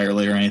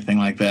entirely or anything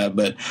like that,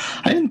 but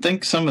I didn't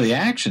think some of the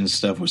action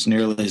stuff was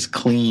nearly as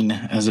clean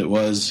as it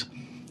was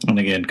and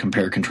again,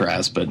 compare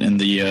contrast, but in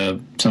the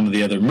some of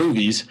the other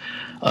movies,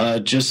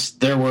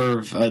 there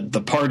were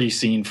the party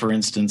scene, for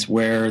instance,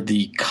 where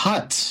the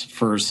cuts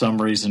for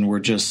some reason were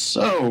just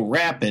so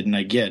rapid. And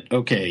I get,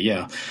 okay,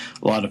 yeah,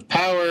 a lot of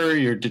power.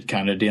 You're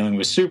kind of dealing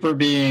with super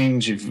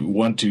beings. You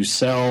want to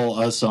sell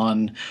us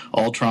on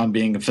Ultron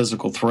being a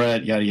physical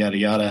threat, yada, yada,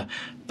 yada.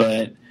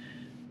 But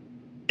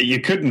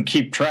you couldn't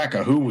keep track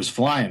of who was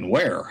flying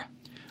where.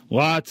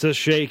 Lots of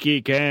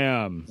shaky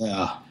cam.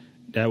 Yeah.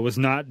 That was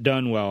not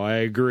done well, I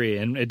agree.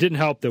 And it didn't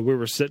help that we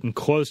were sitting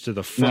close to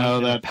the front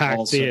of the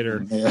packed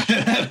theater. Yeah,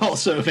 that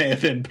also may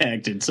have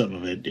impacted some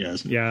of it,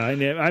 yes. Yeah,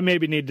 I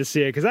maybe need to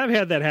see it, because I've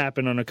had that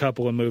happen on a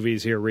couple of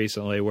movies here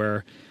recently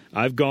where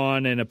I've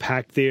gone in a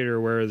packed theater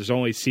where there's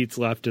only seats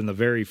left in the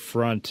very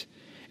front,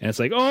 and it's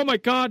like, oh my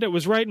God, that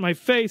was right in my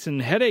face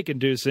and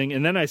headache-inducing,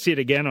 and then I see it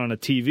again on a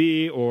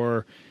TV,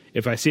 or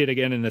if I see it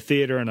again in the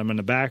theater and I'm in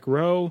the back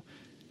row,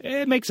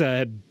 it makes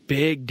a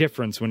big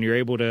difference when you're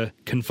able to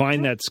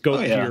confine that scope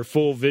to your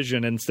full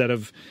vision instead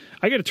of,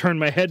 I got to turn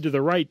my head to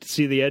the right to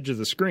see the edge of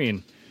the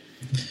screen.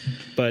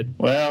 But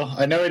well,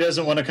 I know he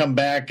doesn't want to come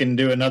back and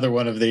do another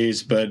one of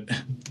these, but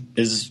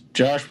is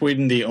Joss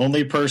Whedon the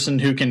only person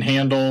who can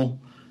handle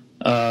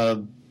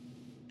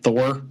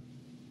Thor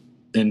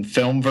in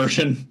film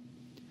version?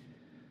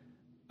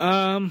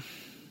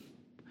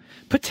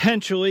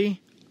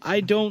 Potentially. I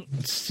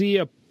don't see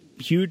a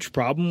huge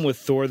problem with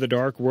Thor the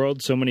Dark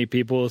World. So many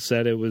people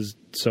said it was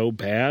so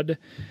bad,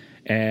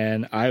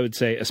 and I would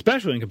say,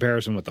 especially in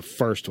comparison with the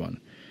first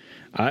one,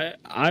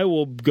 I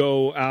will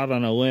go out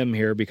on a limb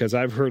here, because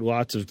I've heard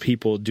lots of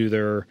people do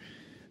their,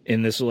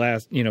 in this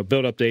last,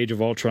 build up the Age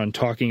of Ultron,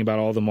 talking about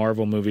all the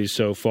Marvel movies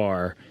so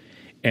far,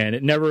 and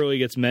it never really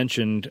gets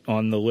mentioned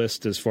on the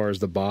list as far as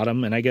the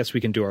bottom, and I guess we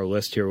can do our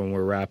list here when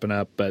we're wrapping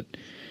up, but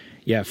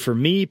yeah, for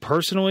me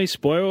personally,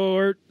 spoiler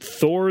alert,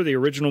 Thor, the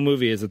original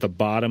movie, is at the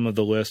bottom of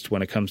the list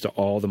when it comes to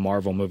all the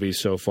Marvel movies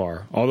so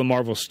far. All the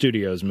Marvel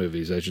Studios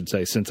movies, I should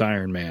say, since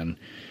Iron Man.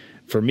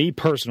 For me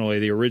personally,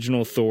 the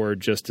original Thor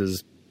just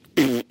is...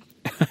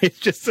 it's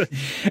just...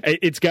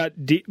 it's got...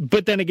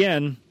 but then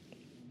again,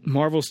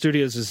 Marvel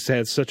Studios has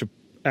had such an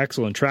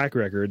excellent track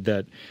record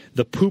that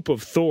the poop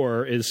of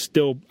Thor is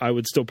still... I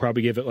would still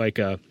probably give it like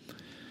a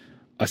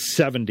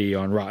 70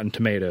 on Rotten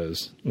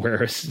Tomatoes,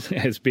 whereas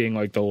as being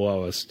like the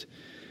lowest.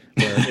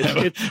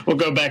 We'll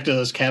go back to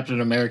those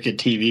Captain America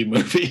TV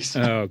movies.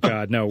 Oh,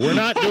 God, no. We're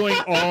not doing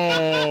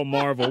all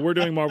Marvel. We're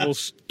doing Marvel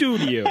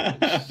Studios.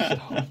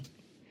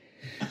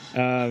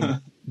 So.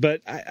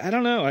 But I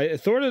don't know.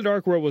 Thor the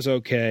Dark World was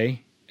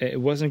okay.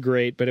 It wasn't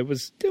great, but it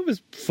was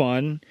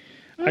fun.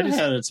 It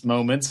had its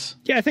moments.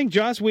 Yeah, I think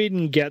Joss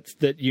Whedon gets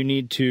that you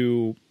need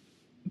to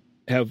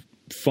have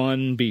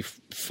fun, be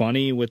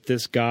funny with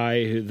this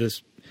guy,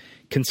 this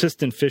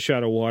consistent fish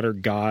out of water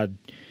god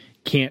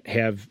can't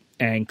have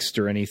angst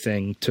or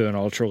anything to an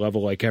ultra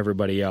level like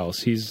everybody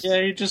else. He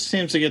just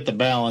seems to get the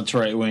balance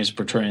right when he's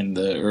portraying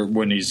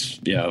when he's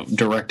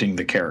directing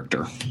the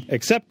character.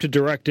 Except to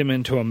direct him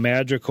into a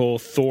magical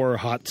Thor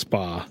hot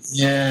spa.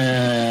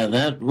 Yeah,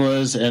 that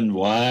was, and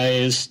why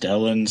is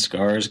Stellan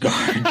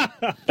Skarsgård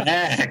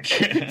back?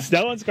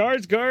 Stellan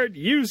Skarsgård,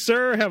 you,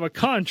 sir, have a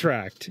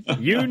contract.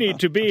 You need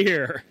to be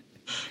here.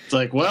 It's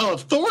like, well,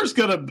 if Thor's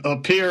going to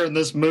appear in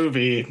this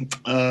movie,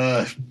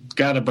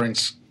 got to bring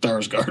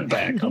Skarsgård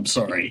back. I'm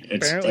sorry.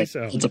 Apparently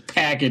so. It's a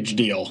package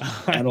deal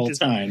at all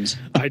times.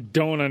 I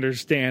don't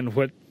understand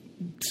what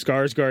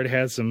Skarsgård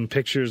has some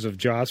pictures of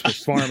Joss with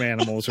farm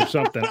animals or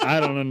something.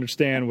 I don't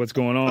understand what's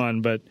going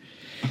on, but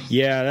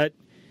yeah,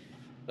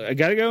 I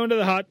got to go into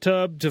the hot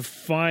tub to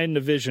find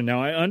the vision.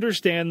 Now, I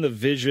understand the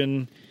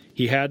vision.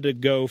 He had to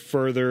go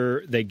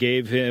further. They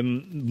gave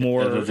him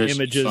more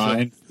images.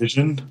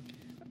 Vision.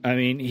 I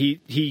mean,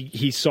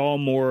 he saw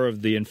more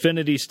of the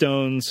Infinity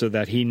Stones, so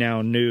that he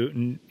now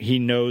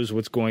knows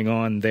what's going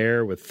on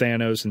there with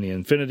Thanos and the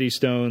Infinity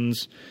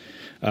Stones.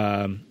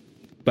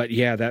 But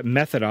yeah, that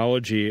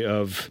methodology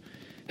of,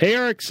 hey,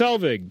 Eric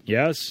Selvig,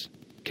 yes,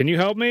 can you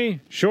help me?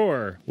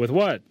 Sure. With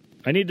what?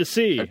 I need to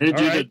see. All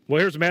right.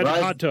 Well, here's a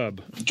magic hot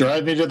tub.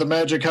 Drive me to the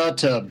magic hot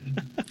tub.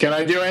 Can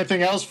I do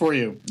anything else for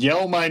you?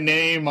 Yell my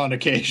name on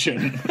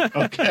occasion.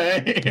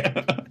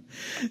 Okay.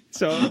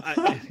 So,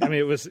 I mean,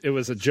 it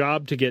was a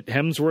job to get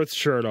Hemsworth's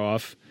shirt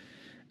off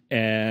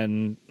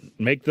and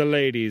make the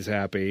ladies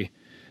happy.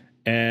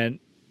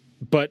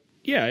 But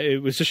yeah,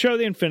 it was to show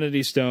the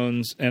Infinity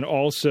Stones, and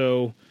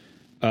also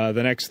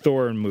the next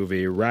Thor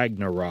movie,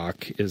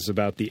 Ragnarok, is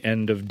about the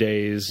end of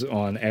days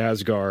on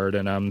Asgard,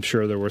 and I'm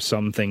sure there were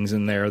some things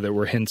in there that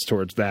were hints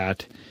towards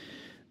that.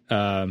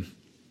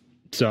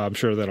 So I'm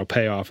sure that'll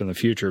pay off in the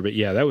future. But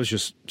yeah, that was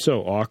just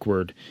so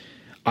awkward.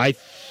 I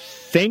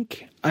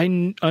think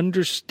I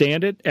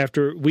understand it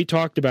after we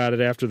talked about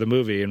it after the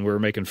movie, and we were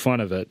making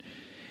fun of it.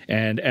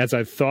 And as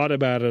I've thought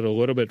about it a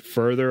little bit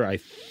further, I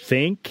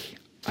think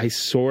I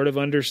sort of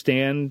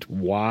understand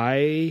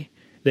why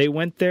they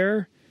went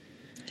there.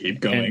 Keep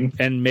going.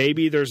 And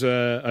maybe there's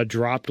a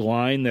dropped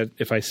line that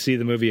if I see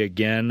the movie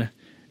again,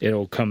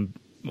 it'll come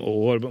a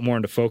little bit more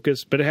into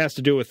focus. But it has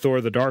to do with Thor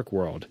the Dark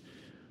World.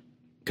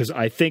 because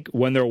I think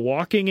when they're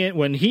walking in,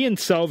 when he and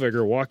Selvig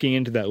are walking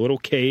into that little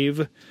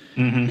cave,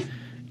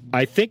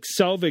 I think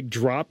Selvig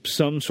dropped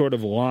some sort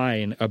of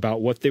line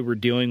about what they were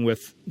dealing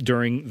with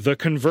during the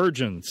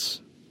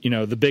Convergence,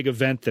 the big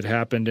event that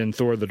happened in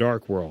Thor: The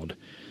Dark World,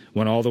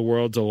 when all the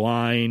worlds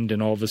aligned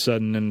and all of a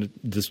sudden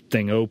this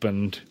thing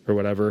opened or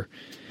whatever.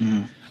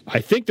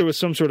 I think there was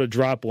some sort of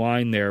drop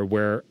line there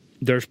where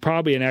there's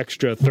probably an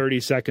extra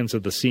 30 seconds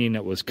of the scene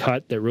that was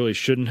cut that really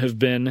shouldn't have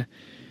been,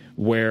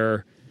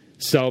 where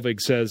Selvig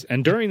says,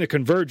 and during the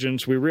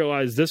Convergence, we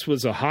realized this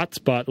was a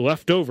hotspot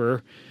left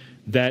over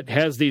that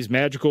has these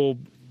magical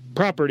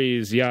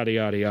properties, yada,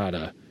 yada,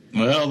 yada.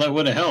 Well, that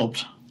would have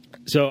helped.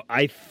 So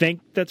I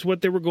think that's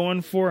what they were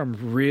going for.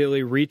 I'm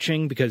really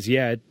reaching because,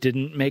 it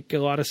didn't make a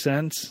lot of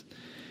sense.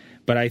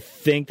 But I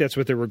think that's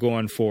what they were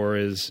going for,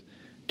 is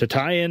to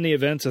tie in the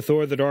events of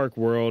Thor: The Dark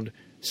World.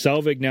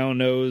 Selvig now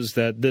knows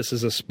that this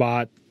is a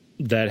spot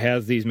that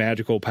has these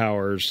magical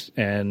powers,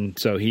 and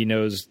so he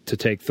knows to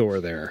take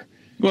Thor there.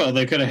 Well,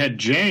 they could have had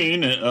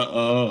Jane.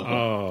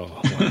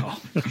 Oh, wow.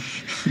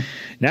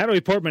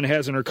 Natalie Portman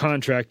has in her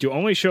contract to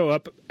only show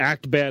up,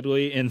 act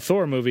badly in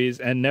Thor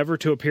movies, and never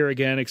to appear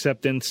again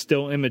except in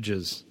still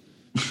images.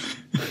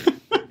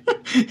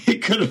 He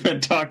could have been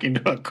talking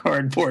to a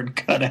cardboard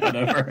cutout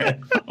of her at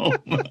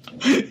home.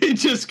 He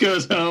just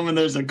goes home and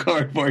there's a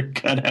cardboard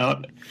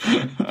cutout.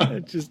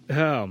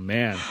 Oh,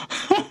 man.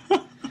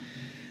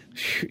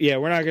 Yeah,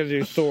 we're not going to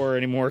do Thor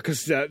anymore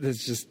because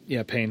that's just,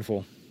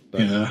 painful.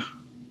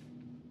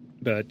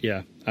 But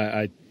yeah,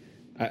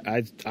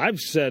 I've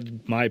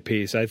said my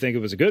piece. I think it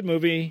was a good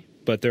movie,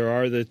 but there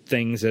are the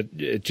things that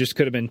it just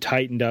could have been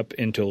tightened up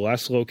into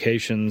less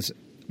locations.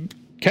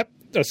 Kept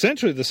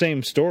essentially the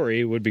same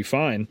story would be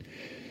fine,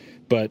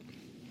 but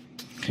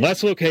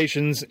less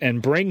locations,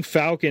 and bring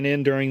Falcon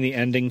in during the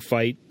ending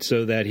fight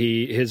so that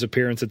his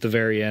appearance at the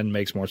very end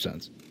makes more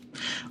sense.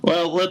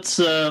 Well, let's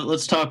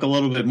talk a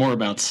little bit more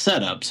about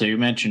setup. So you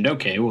mentioned,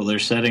 they're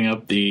setting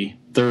up the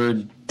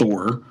third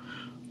Thor.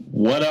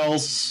 What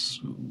else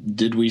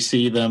did we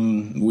see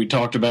them? We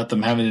talked about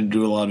them having to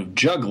do a lot of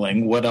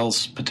juggling. What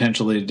else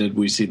potentially did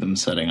we see them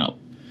setting up?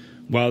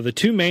 Well, the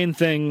two main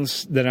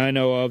things that I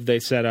know of they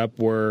set up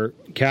were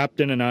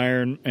Captain and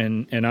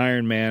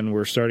Iron Man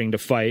were starting to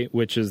fight,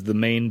 which is the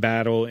main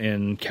battle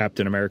in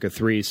Captain America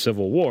 3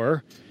 Civil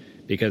War,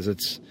 because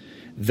it's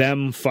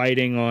them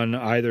fighting on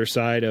either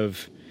side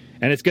of,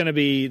 and it's going to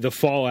be the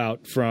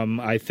fallout from,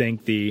 I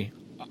think, the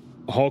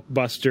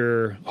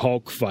Hulkbuster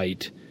Hulk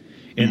fight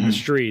in the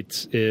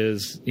streets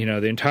is,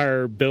 the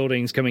entire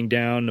building's coming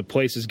down, the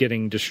place is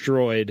getting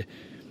destroyed.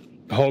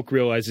 Hulk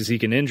realizes he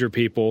can injure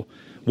people.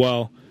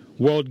 Well,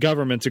 world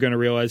governments are going to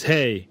realize,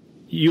 hey,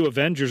 you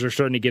Avengers are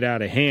starting to get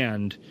out of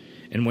hand,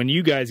 and when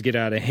you guys get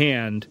out of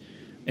hand,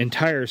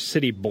 entire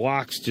city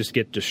blocks just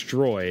get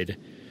destroyed.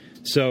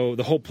 So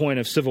the whole point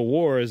of Civil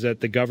War is that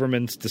the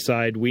governments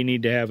decide we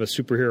need to have a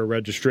superhero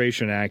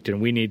registration act,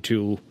 and we need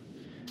to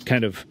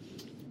kind of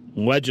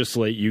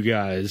legislate you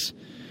guys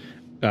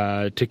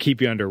to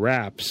keep you under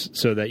wraps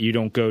so that you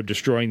don't go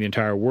destroying the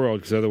entire world,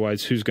 because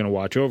otherwise who's going to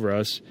watch over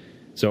us?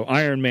 So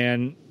Iron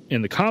Man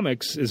in the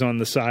comics is on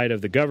the side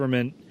of the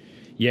government.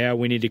 Yeah,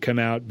 we need to come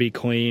out, be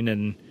clean,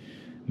 and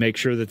make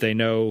sure that they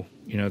know,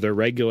 they're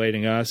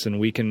regulating us and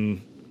we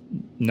can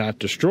not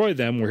destroy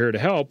them. We're here to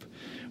help.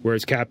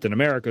 Whereas Captain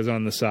America is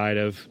on the side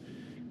of,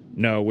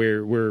 no,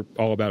 we're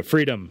all about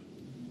freedom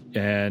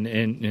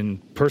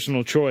and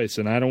personal choice,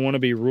 and I don't want to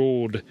be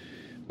ruled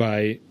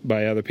by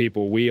other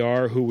people. We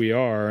are who we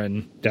are,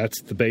 and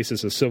that's the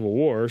basis of Civil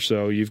War.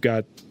 So you've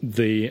got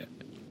the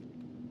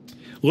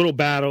little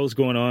battles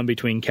going on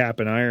between Cap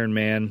and Iron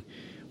Man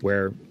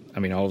where,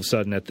 all of a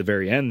sudden at the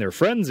very end they're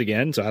friends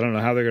again, so I don't know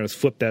how they're going to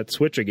flip that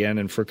switch again.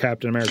 And for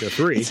Captain America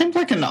 3... It seems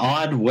like an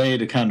odd way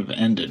to kind of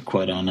end it,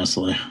 quite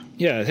honestly.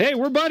 Yeah, hey,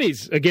 we're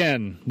buddies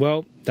again.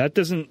 Well, that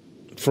doesn't...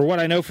 For what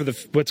I know for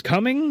what's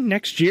coming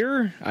next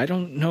year, I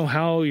don't know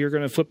how you're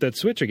going to flip that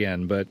switch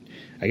again, but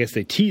I guess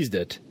they teased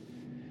it.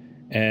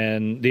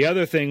 And the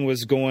other thing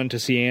was going to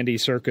see Andy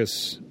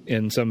Serkis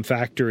in some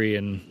factory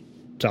in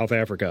South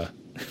Africa,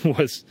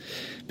 was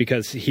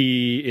because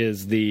he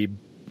is the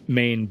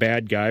main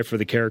bad guy for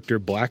the character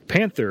Black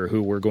Panther,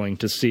 who we're going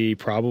to see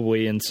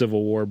probably in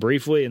Civil War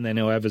briefly, and then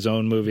he'll have his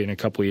own movie in a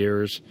couple of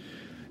years.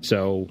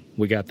 So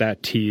we got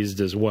that teased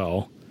as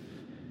well.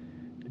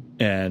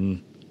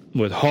 And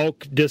with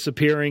Hulk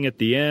disappearing at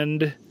the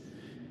end,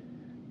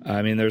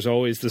 there's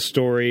always the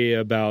story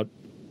about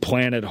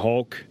Planet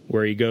Hulk,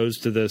 where he goes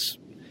to this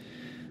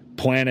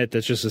planet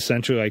that's just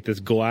essentially like this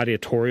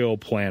gladiatorial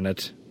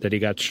planet that he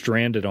got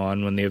stranded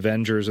on when the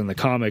Avengers in the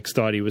comics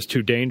thought he was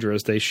too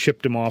dangerous. They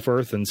shipped him off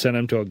Earth and sent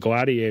him to a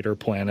gladiator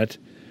planet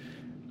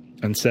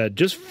and said,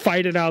 just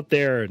fight it out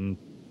there and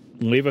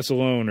leave us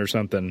alone or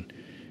something.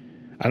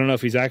 I don't know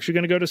if he's actually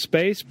going to go to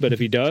space, but if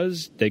he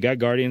does, they got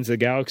Guardians of the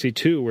Galaxy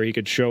 2 where he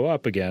could show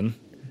up again.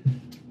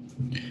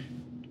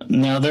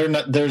 Now,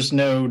 there's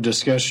no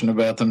discussion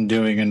about them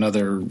doing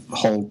another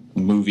Hulk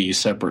movie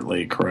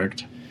separately,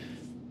 correct?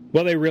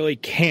 Well, they really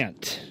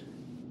can't,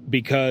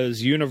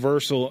 because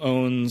Universal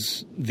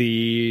owns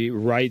the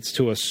rights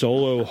to a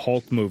solo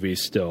Hulk movie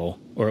still,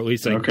 or at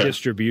least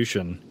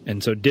distribution.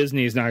 And so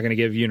Disney is not going to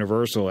give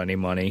Universal any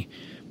money.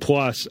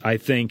 Plus, I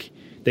think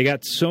they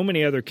got so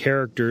many other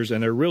characters,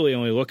 and they're really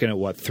only looking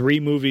at, 3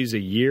 movies a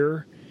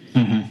year?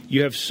 Mm-hmm.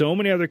 You have so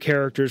many other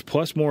characters,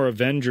 plus more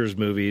Avengers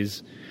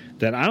movies,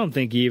 that I don't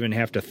think you even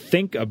have to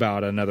think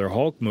about another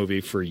Hulk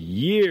movie for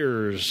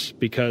years,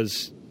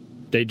 because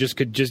they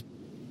could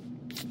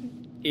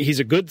he's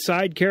a good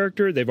side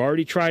character. They've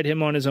already tried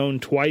him on his own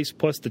twice,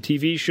 plus the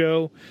TV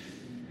show.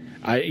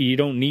 You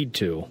don't need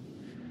to.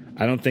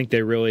 I don't think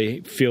they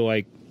really feel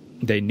like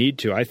they need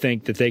to. I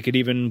think that they could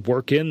even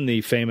work in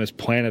the famous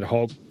Planet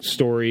Hulk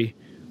story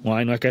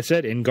line, like I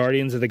said, in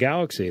Guardians of the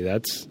Galaxy.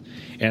 That's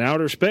in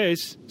outer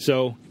space,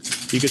 so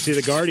you could see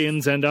the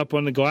Guardians end up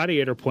on the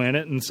Gladiator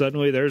planet, and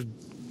suddenly there's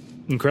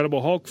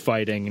Incredible Hulk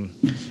fighting,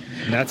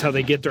 and that's how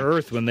they get to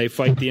Earth when they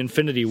fight the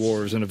Infinity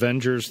Wars in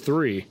Avengers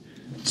 3.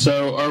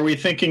 So are we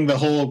thinking the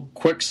whole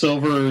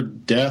Quicksilver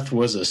death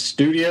was a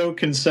studio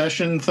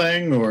concession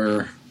thing,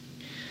 or?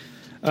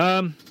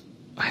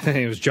 I think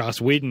it was Joss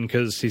Whedon,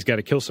 because he's got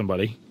to kill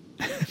somebody.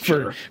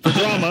 for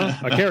drama,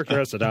 a character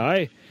has to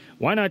die.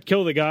 Why not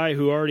kill the guy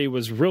who already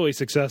was really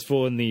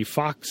successful in the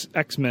Fox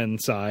X-Men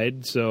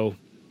side? So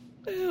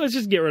let's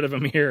just get rid of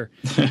him here.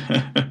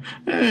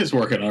 He's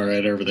working all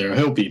right over there.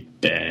 He'll be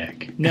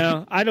back.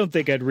 No, I don't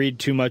think I'd read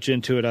too much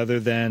into it, other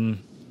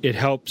than it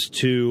helps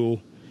to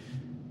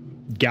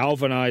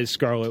galvanize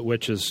Scarlet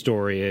Witch's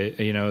story,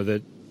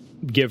 that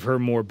give her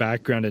more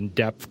background and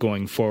depth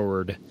going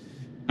forward.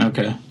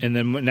 Okay. And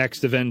then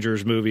next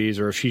Avengers movies,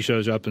 or if she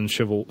shows up in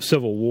Civil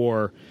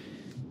War,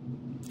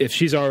 if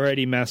she's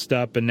already messed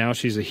up and now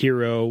she's a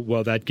hero,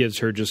 well, that gives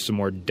her just some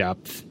more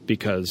depth,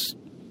 because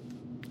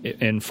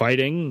in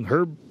fighting,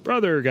 her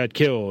brother got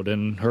killed,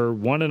 and her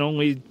one and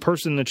only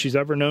person that she's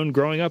ever known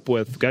growing up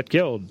with got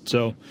killed.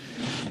 So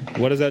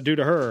what does that do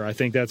to her? I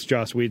think that's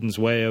Joss Whedon's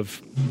way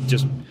of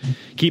just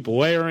keep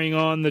layering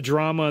on the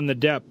drama and the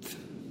depth.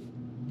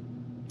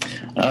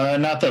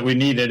 Not that we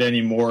needed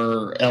any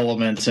more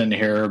elements in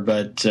here,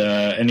 but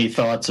any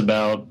thoughts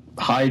about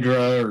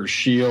Hydra or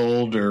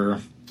S.H.I.E.L.D. or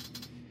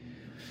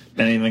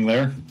anything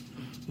there?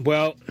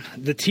 Well,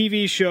 the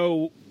TV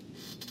show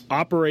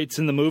operates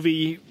in the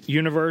movie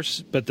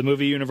universe, but the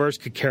movie universe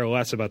could care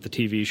less about the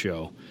TV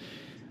show.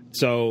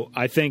 So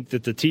I think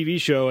that the TV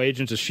show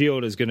Agents of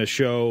S.H.I.E.L.D. is going to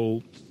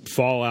show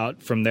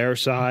fallout from their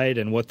side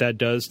and what that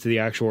does to the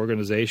actual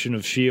organization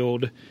of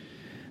S.H.I.E.L.D.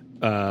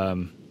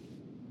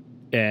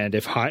 And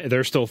if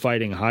they're still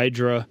fighting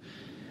Hydra,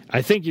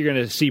 I think you're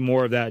going to see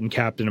more of that in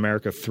Captain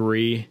America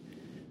 3,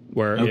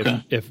 where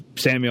if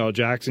Samuel L.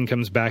 Jackson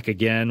comes back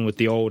again with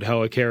the old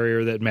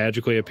helicarrier that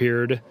magically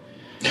appeared.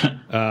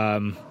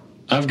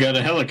 I've got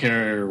a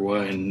helicarrier,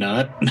 why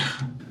not?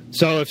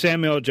 So if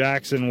Samuel L.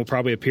 Jackson will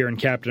probably appear in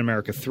Captain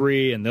America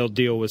 3, and they'll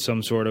deal with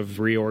some sort of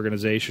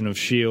reorganization of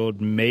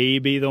S.H.I.E.L.D.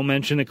 Maybe they'll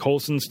mention that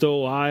Coulson's still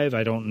alive.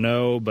 I don't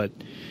know, but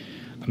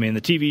I mean,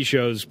 the TV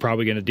show's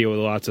probably going to deal with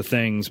lots of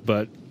things,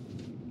 but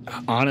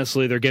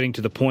honestly, they're getting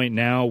to the point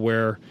now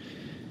where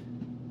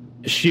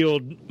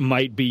S.H.I.E.L.D.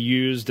 might be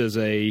used as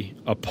a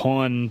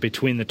pawn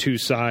between the two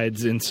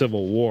sides in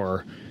Civil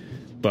War.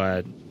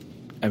 But,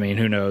 I mean,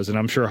 who knows? And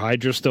I'm sure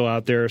Hydra's still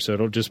out there, so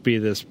it'll just be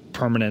this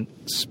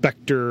permanent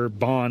Spectre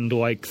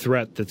Bond-like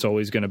threat that's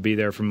always going to be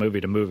there from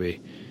movie to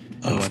movie.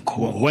 Of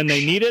course. When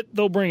they need it,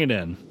 they'll bring it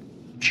in.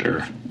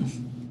 Sure.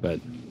 But,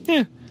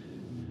 yeah.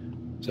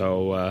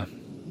 So,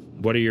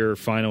 what are your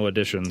final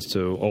additions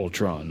to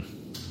Ultron?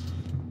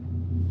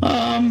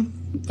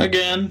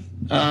 Again,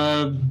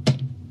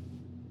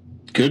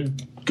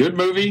 good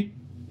movie.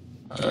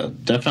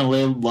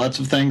 Definitely lots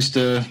of things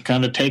to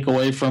kind of take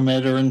away from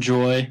it or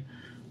enjoy.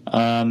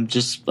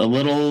 Just a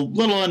little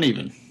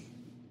uneven.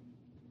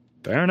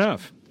 Fair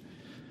enough.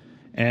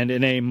 And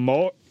in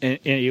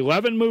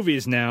 11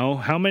 movies now,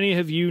 how many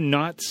have you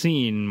not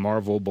seen,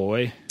 Marvel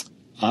Boy?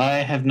 I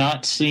have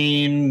not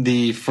seen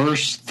the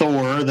first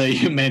Thor that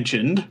you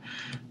mentioned.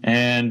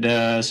 And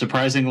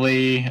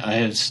surprisingly, I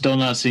have still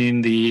not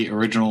seen the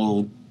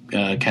original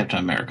Captain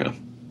America.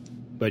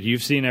 But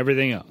you've seen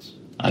everything else?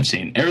 I've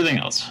seen everything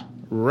else.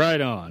 Right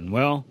on.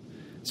 Well,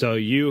 so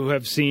you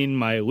have seen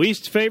my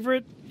least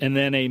favorite and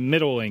then a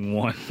middling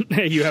one.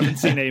 You haven't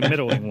seen a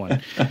middling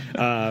one.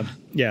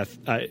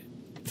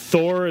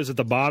 Thor is at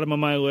the bottom of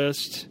my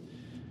list.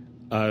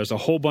 There's a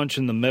whole bunch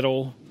in the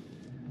middle.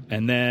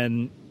 And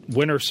then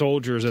Winter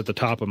Soldier is at the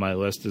top of my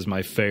list is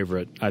my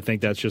favorite. I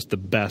think that's just the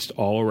best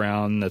all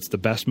around. That's the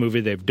best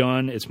movie they've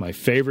done. It's my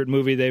favorite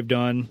movie they've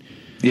done.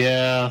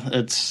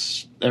 Yeah,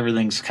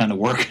 everything's kind of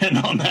working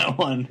on that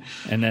one.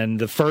 And then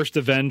the first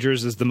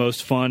Avengers is the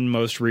most fun,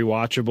 most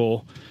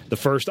rewatchable. The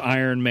first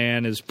Iron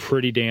Man is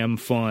pretty damn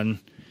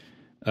fun.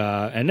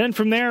 And then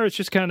from there, it's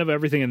just kind of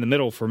everything in the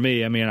middle for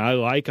me. I mean, I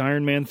like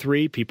Iron Man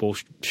 3. People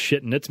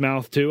shit in its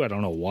mouth, too. I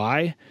don't know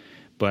why.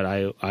 But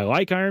I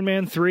like Iron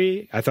Man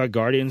 3. I thought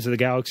Guardians of the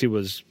Galaxy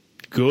was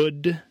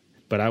good,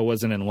 but I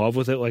wasn't in love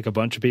with it like a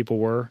bunch of people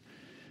were.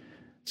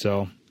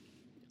 So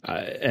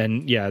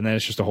And then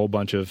it's just a whole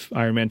bunch of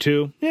Iron Man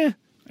 2. Yeah.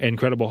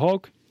 Incredible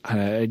Hulk.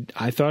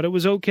 I thought it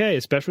was okay,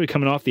 especially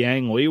coming off the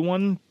Ang Lee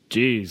one.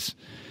 Jeez.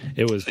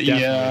 It was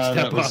definitely a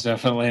step up.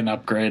 Definitely an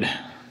upgrade.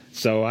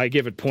 So I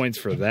give it points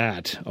for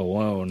that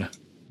alone.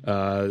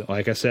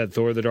 Like I said,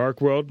 Thor: The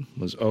Dark World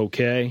was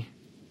okay.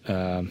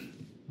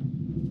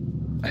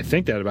 I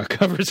think that about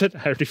covers it.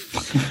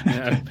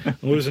 I'm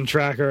losing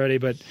track already,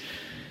 but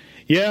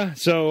yeah.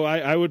 So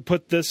I would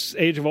put this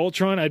Age of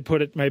Ultron. I'd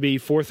put it maybe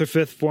 4th or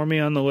 5th for me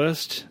on the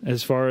list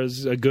as far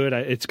as a good.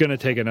 It's going to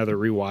take another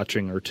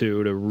rewatching or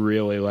two to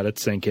really let it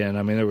sink in.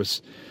 I mean, there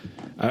was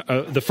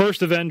the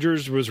first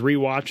Avengers was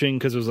rewatching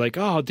because it was like,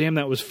 oh damn,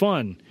 that was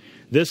fun.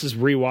 This is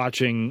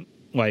rewatching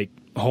like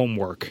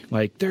homework.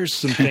 Like there's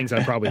some things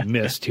I probably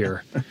missed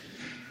here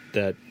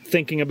that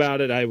thinking about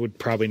it, I would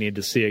probably need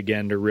to see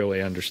again to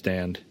really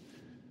understand.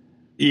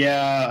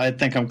 Yeah, I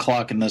think I'm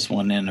clocking this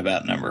one in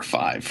about number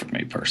 5 for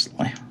me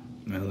personally.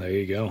 Well, there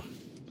you go.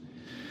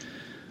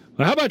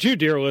 Well, how about you,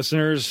 dear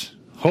listeners?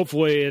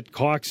 Hopefully it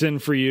clocks in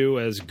for you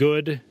as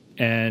good,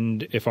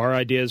 and if our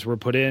ideas were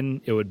put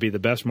in, it would be the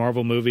best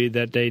Marvel movie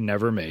that they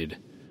never made.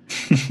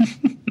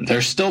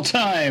 There's still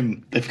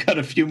time. They've got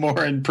a few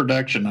more in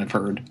production, I've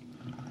heard.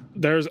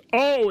 There's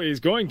always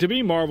going to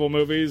be Marvel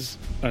movies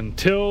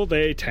until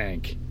they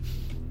tank.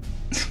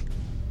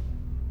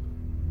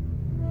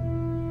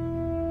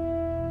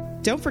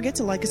 Don't forget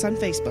to like us on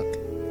Facebook.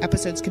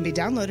 Episodes can be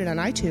downloaded on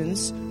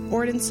iTunes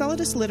or at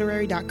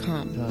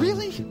EnceladusLiterary.com.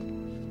 Really?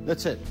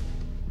 That's it.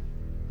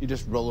 You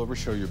just roll over,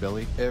 show your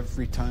belly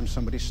every time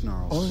somebody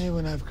snarls. Only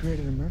when I've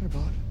created a murder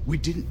bot. We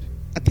didn't.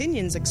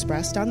 Opinions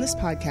expressed on this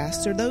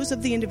podcast are those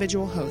of the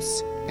individual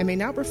hosts and may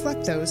not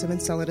reflect those of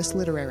Enceladus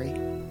Literary.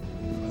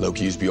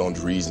 Loki is beyond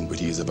reason, but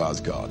he is of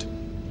Asgard,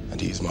 and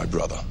he is my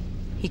brother.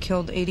 He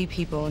killed 80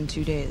 people in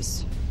 2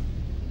 days.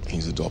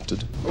 He's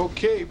adopted.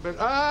 Okay, but